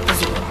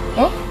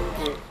o.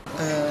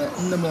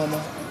 Nne m ọma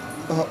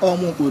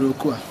ọmụ kpọrọ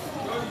oku a.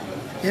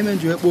 Eme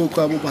nji ekpo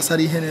oku a bụ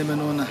gbasara ihe na-eme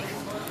n'ụlọ a.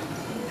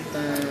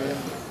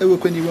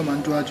 Ewekwe n'iwe ma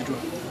njụ ajụjụ.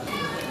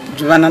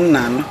 Jụwana nna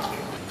anụ.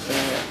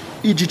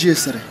 Ijiji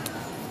esere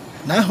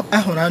na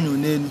ahụrụ anyụ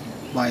n'elu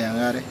gba ya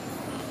ngharị.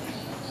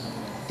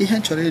 Ihe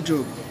m chọrọ ịjụ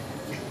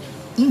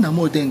nna m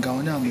Odenga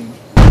onye amụrụ.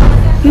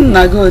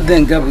 Nna gị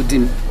Odenga bụ di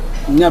m,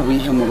 ya bụ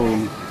ihe mụrụ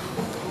ụmụ.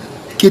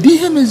 Kedu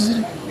ihe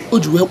meziri o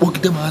ji wee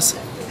kpọgide m asị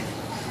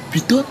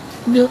bido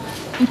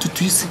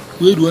ntutu isi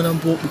wee ruo na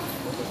mbụ okpu?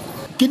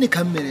 Gịnị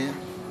ka m mere ya?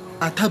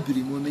 Atabiri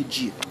m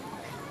omejie.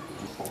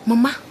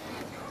 Mama,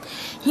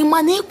 ị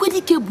ma na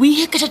Ekwedike bụ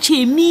ihe kachacha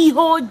eme ihe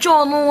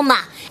ọjọọ n'ụlọ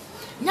a.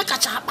 Ya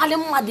kacha akpali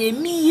mmadụ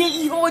eme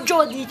ihe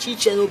ọjọọ dị iche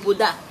iche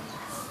n'obodo a.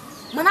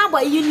 Mana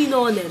agba ihe niile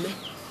ọ na-eme,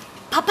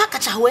 papa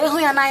kacha wee hụ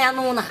ya n'anya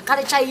n'ụlọ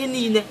karịcha ihe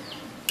niile.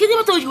 Kedu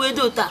mata o ji wee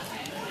dị otu a?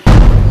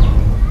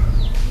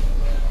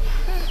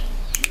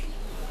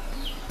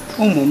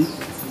 Ụmụ m,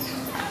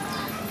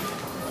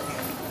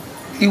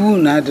 iwu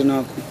na-adị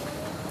n'ọkụ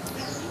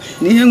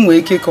na ihe nwee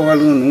ike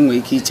ịkọwara unu nwee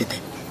ike icheta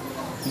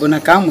bụ na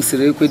ka a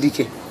mụsịrị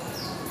Ekwedike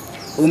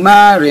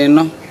omeghara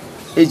ịnọ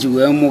eji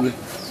wee mụ gị,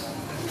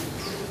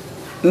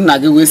 nna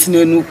gị wee si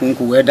n'elu ukwu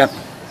nkwụ wee dapụ.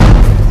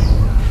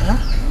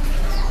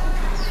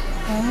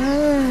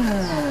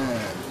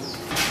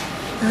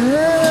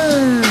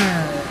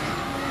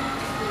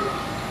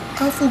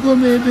 Afụgo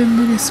m ebe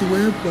mmiri si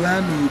wee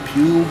pụrụ n'opi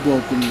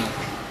ụgbọgụ m.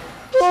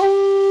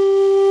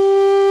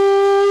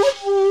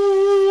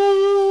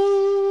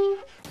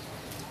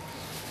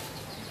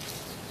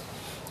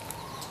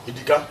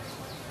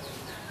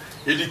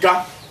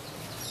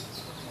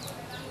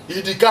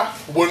 Idika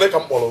ugboro ole ka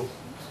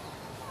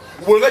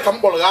m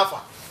kpọrọ gị afa?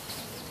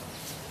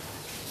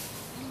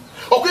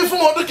 Ọkwa ifu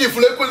m ọdụ ka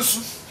ifuru ekwensu,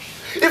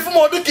 ifu m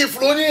ọdụ ka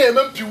ifuru onye ya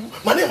eme mpiwu,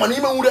 mana ịma na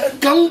ime nwere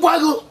ka m gwa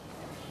gị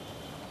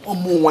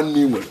ọmụ nwanne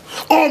ị nwere.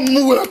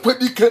 Ọmụ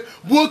Ekwedike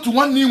bụ otu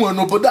nwanne ị nwere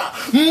n'obodo a.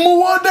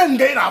 Mmuo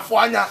Odenga ị na-afụ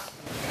anya.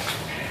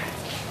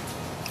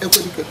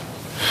 Ekwedike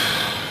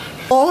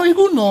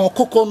ihu na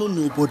ọkụkọ nọ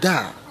n'obodo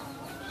a,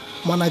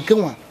 mana gị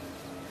nwa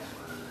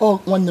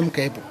nwanne m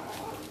ka ị bụ.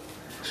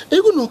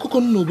 Ego na ọkụkọ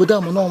nọ n'obodo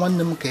a, mana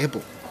nwanne m ka ị bụ.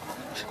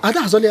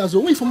 Ada azọla ya azọ,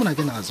 onwe ife mụ na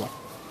gị na-azọ.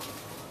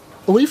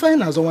 Onwe ife anyị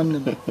na-azọ nwanne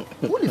m.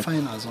 Onwe ife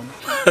anyị na-azọ.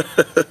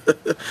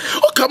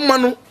 Ọ ka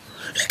mmanụ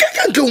ike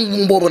ka nke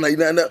mgbe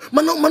ọbụla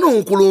mana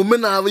nkwụrụ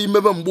omenala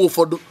imebe mgbe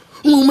ụfọdụ.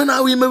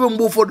 Omenala imebe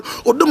mgbe ụfọdụ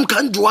ụdị m ka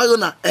m jụọ agụ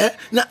na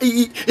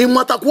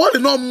ịmatakwa ọrị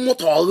na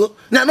ọmụmụta ọgụ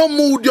ya na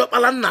ọmụ ụdị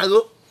ọkpara nna gị.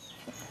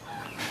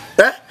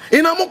 Ị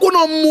na-amụkwụ na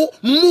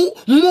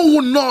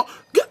mmụwụ nnọọ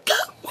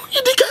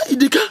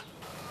Idika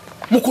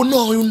mụkwụ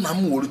nnọọ nna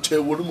m were chee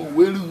were m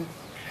wee ru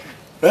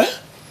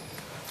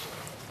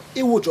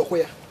iwụjọkwa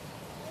ya.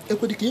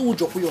 Ekwedike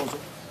iwụjọkwa ya ọzọ.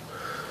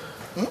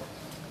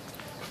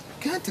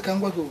 Ka ntị ka m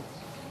gwa gị,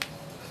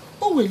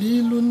 o nwere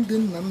ilu ndị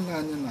nna nna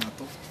anyị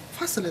na-atọ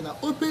fasịrị na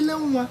obele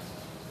nwa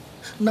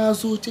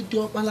na-azụ oche dị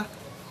ọkpala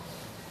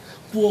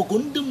bụ ọgụ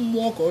ndị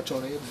mmụọ ka ọ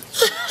chọrọ ịbụ.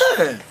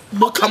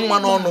 Ọka mma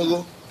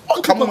n'ọnụgụ.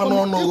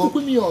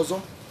 Ekwukwe m ya ọzọ.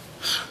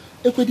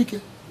 Ekwedike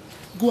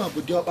gụwa bụ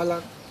dị ọkpala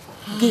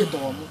gị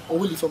tọọ m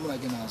oweli ife mụ na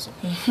gị na-azọ.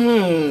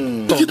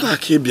 Nkịta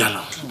ka ị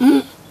bịara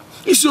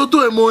isi otu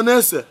eme ọ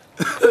na-ese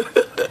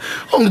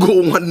ngụ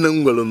nwanne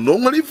m nwere nnọọ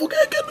nwere ifu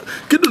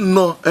kedu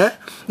nnọọ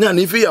ya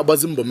na ife ya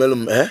agbazi mbọ melụ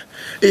m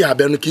ị ya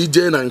abịanụ ka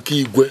ijee na nke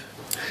igwe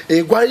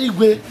ịgwa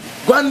igwe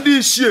gwa ndị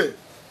ichie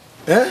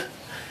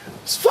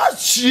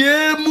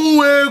fachie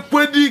mụ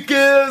Ekwedike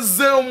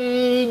eze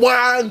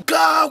mgba nke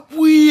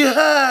akwụ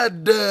ihe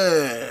de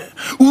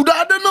udo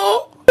adịnụ.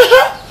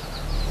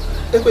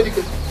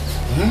 Ekwedike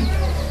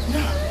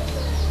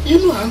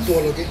inu ha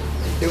ntụọrọ gị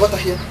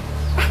ịghọtaghị ya.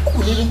 Akụkụ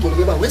niile ntụọrọ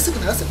gị ebe a wee sị gị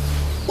na asị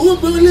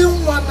obere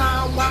nwa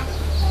na-agba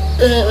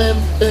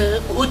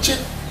oche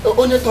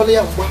onye tọrọ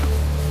ya mgba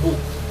bụ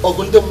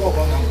ọgụ ndị mmụọ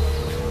ọ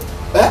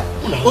na-agba.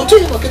 Otu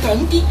ihe nọkịta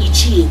ndị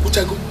ichie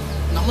ekwuchago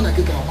na mụ na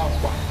gị ga-agba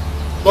mgba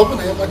na ọ bụ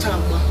na ya gbachaa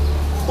mgba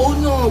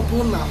onye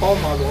ọbụla ọ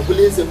maara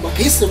ọbụla eze mgba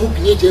ka isi m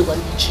binye ji egwa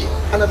ndị ichie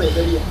ana m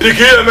emeri ya.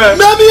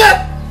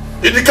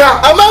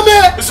 Idika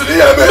amamihe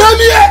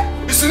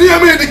isiri ihe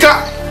mee Idika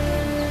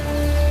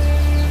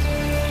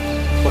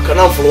maka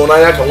na mfụrụ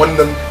n'anya ka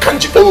nwanne m ka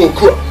njikọ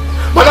oku a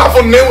mana afọ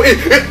na onwere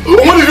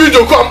ihe iji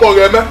oku a mkpọ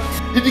ga-eme.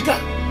 Idika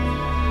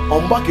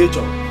ọmgba ka ị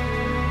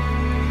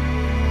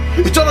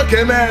chọrọ ka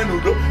emee ya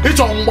n'udo,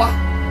 ịchọ mgba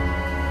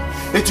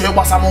ịchọ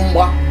ịgbasa m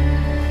mgba.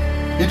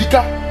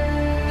 Idika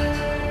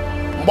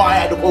mgba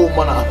ya adịkwa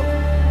mma n'ahụ.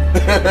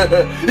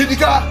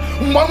 Idika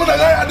mgba mụ na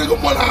ya adịghị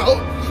mma n'ahụ.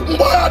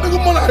 Mgba ya adịghị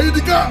mma n'ahụ.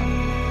 Idika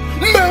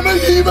mma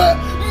emeghị ibe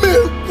mma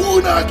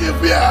ekwu na aka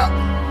efe ya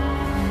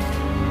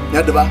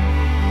ya dịba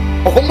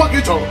ọkụ mgba ka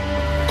ị chọrọ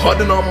ka ọ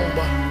dị n'ọmụ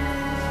mgba.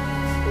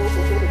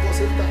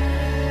 senta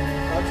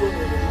atụ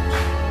n'obodo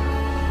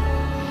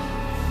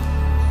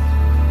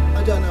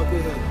aja na-akwa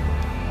ihe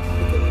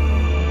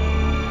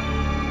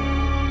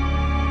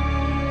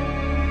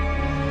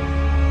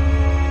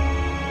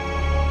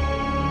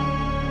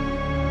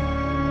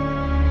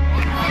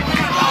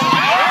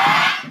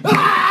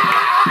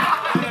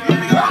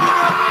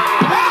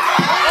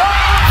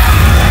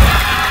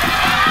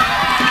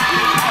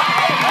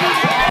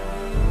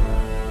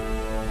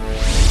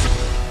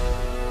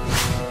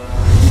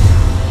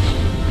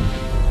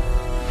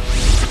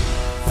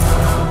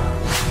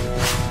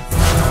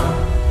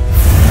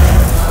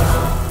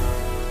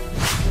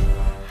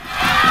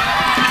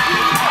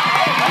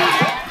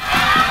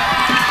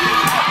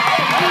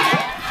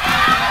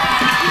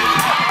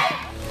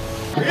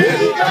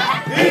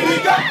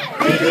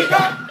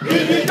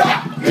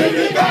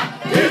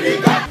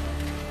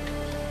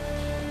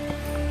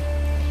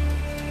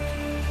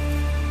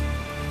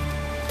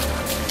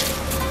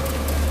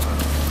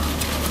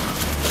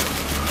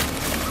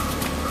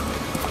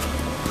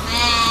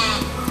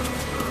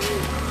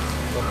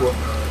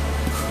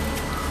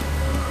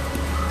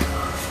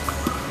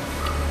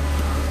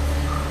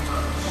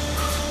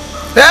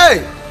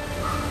Hey!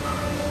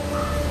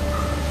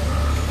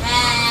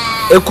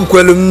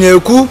 Ekukwelu m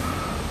na-ekwu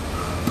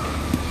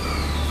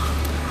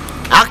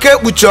aka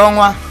ekpuchi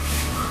ọnwa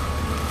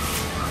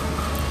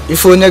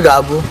ife onye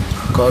ga-abụ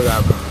ka ọ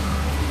ga-abụ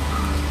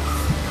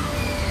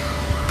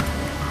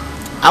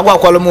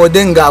agwakwala m ụdị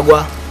m ga-agwa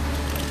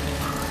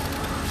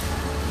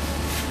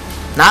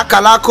na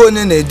akala aka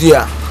onye na-edu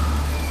ya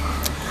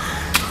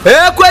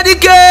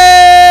Ekwedike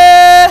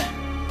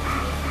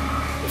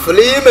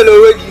ifele ihe mere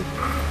onwe gị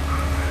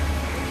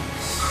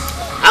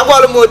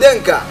agwara m ode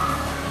nka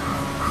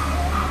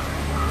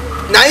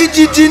na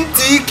ijiji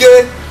ntị ike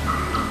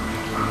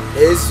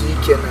na-ezu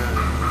ike na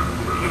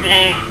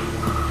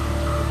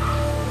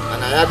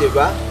mana ya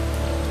dịba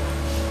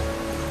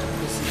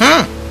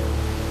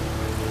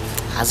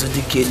azụ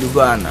dịka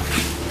elubo ana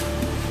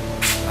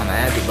mana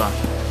ya dịba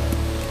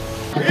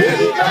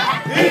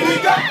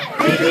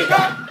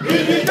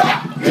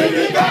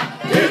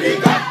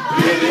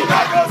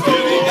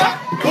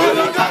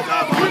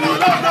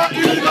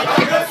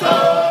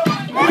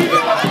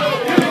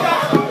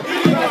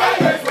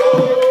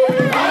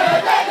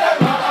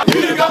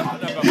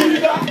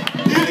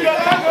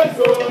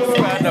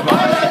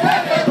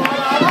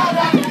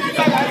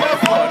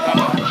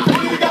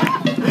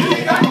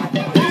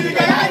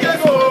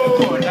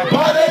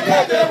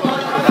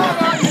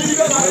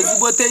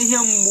ezigbote ihe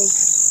mgbu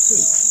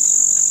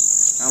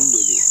na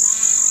mgbede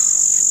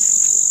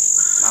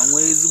ma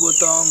nwee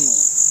ezigbote ọṅụ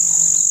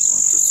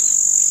n'ụtụtụ.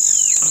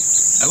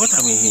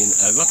 Agọtara m ihe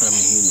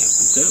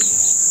na-ekwu.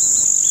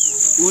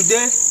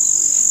 Ude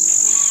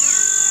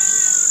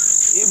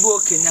ịbụ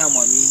okenye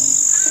amamihe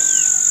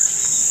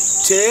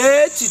chee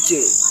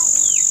echiche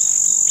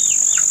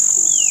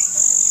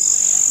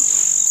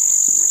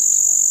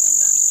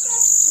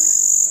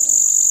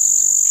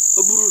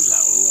o buru ụzọ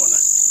anwụọla.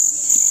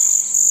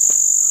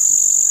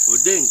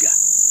 Odenga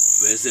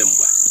bụ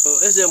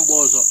eze mgba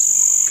ọzọ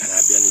ka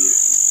na-abịa n'ihu.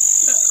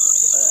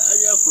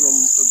 Anya fụrụ m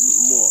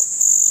mmụọ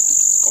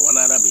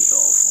kọwanara m ihe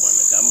ọfụma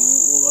ka m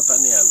ghọta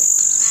na ya nọ.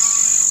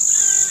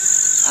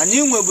 anyị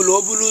nwebulu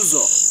obulu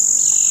ụzọ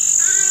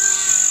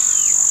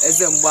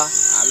eze mgba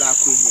ala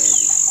akụ ihe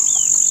dị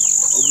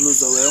obulu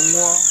ụzọ wee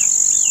nwụọ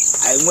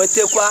anyị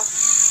nwetakwa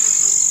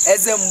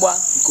eze mgba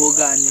nke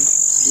oge anyị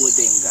bụ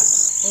Odenga.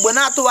 Mgbe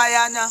na-atụwaghị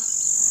anya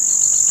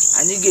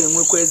anyị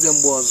ga-enwekwa eze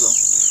mgba ọzọ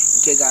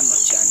nke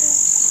ga-anọchi anya ya.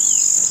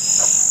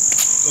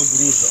 O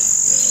buru ụzọ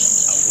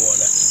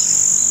agwụọla.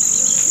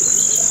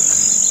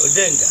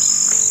 Odenga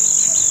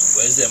bụ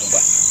eze mgba.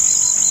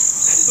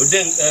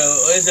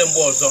 Eze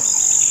mgba ọzọ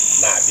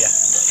na-abịa.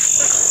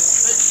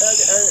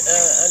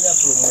 Anya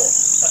fụrụ mmụọ.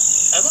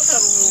 Agọta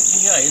m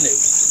ihe anyị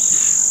na-ekwu.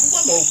 Gwa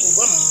m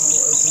okwu m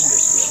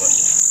mesiri ebe.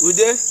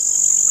 Ude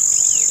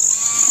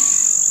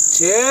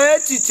chee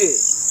echiche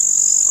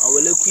ma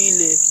welekwa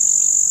ile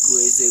gụọ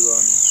eze gị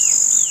ọnụ.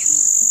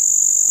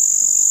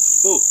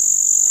 O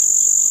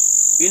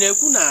ị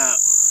na-ekwu na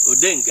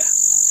Odenga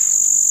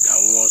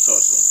ga-anwụ ọsọ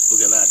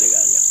oge na-adịghị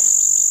anya.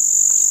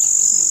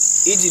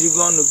 Ijiri gị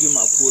ọnụ gị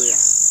ma kwuo ya.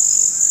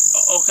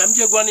 Ọ ka m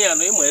je gwa ya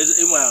na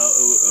ịma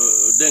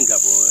Odenga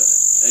bụ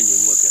enyi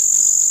m nwoke.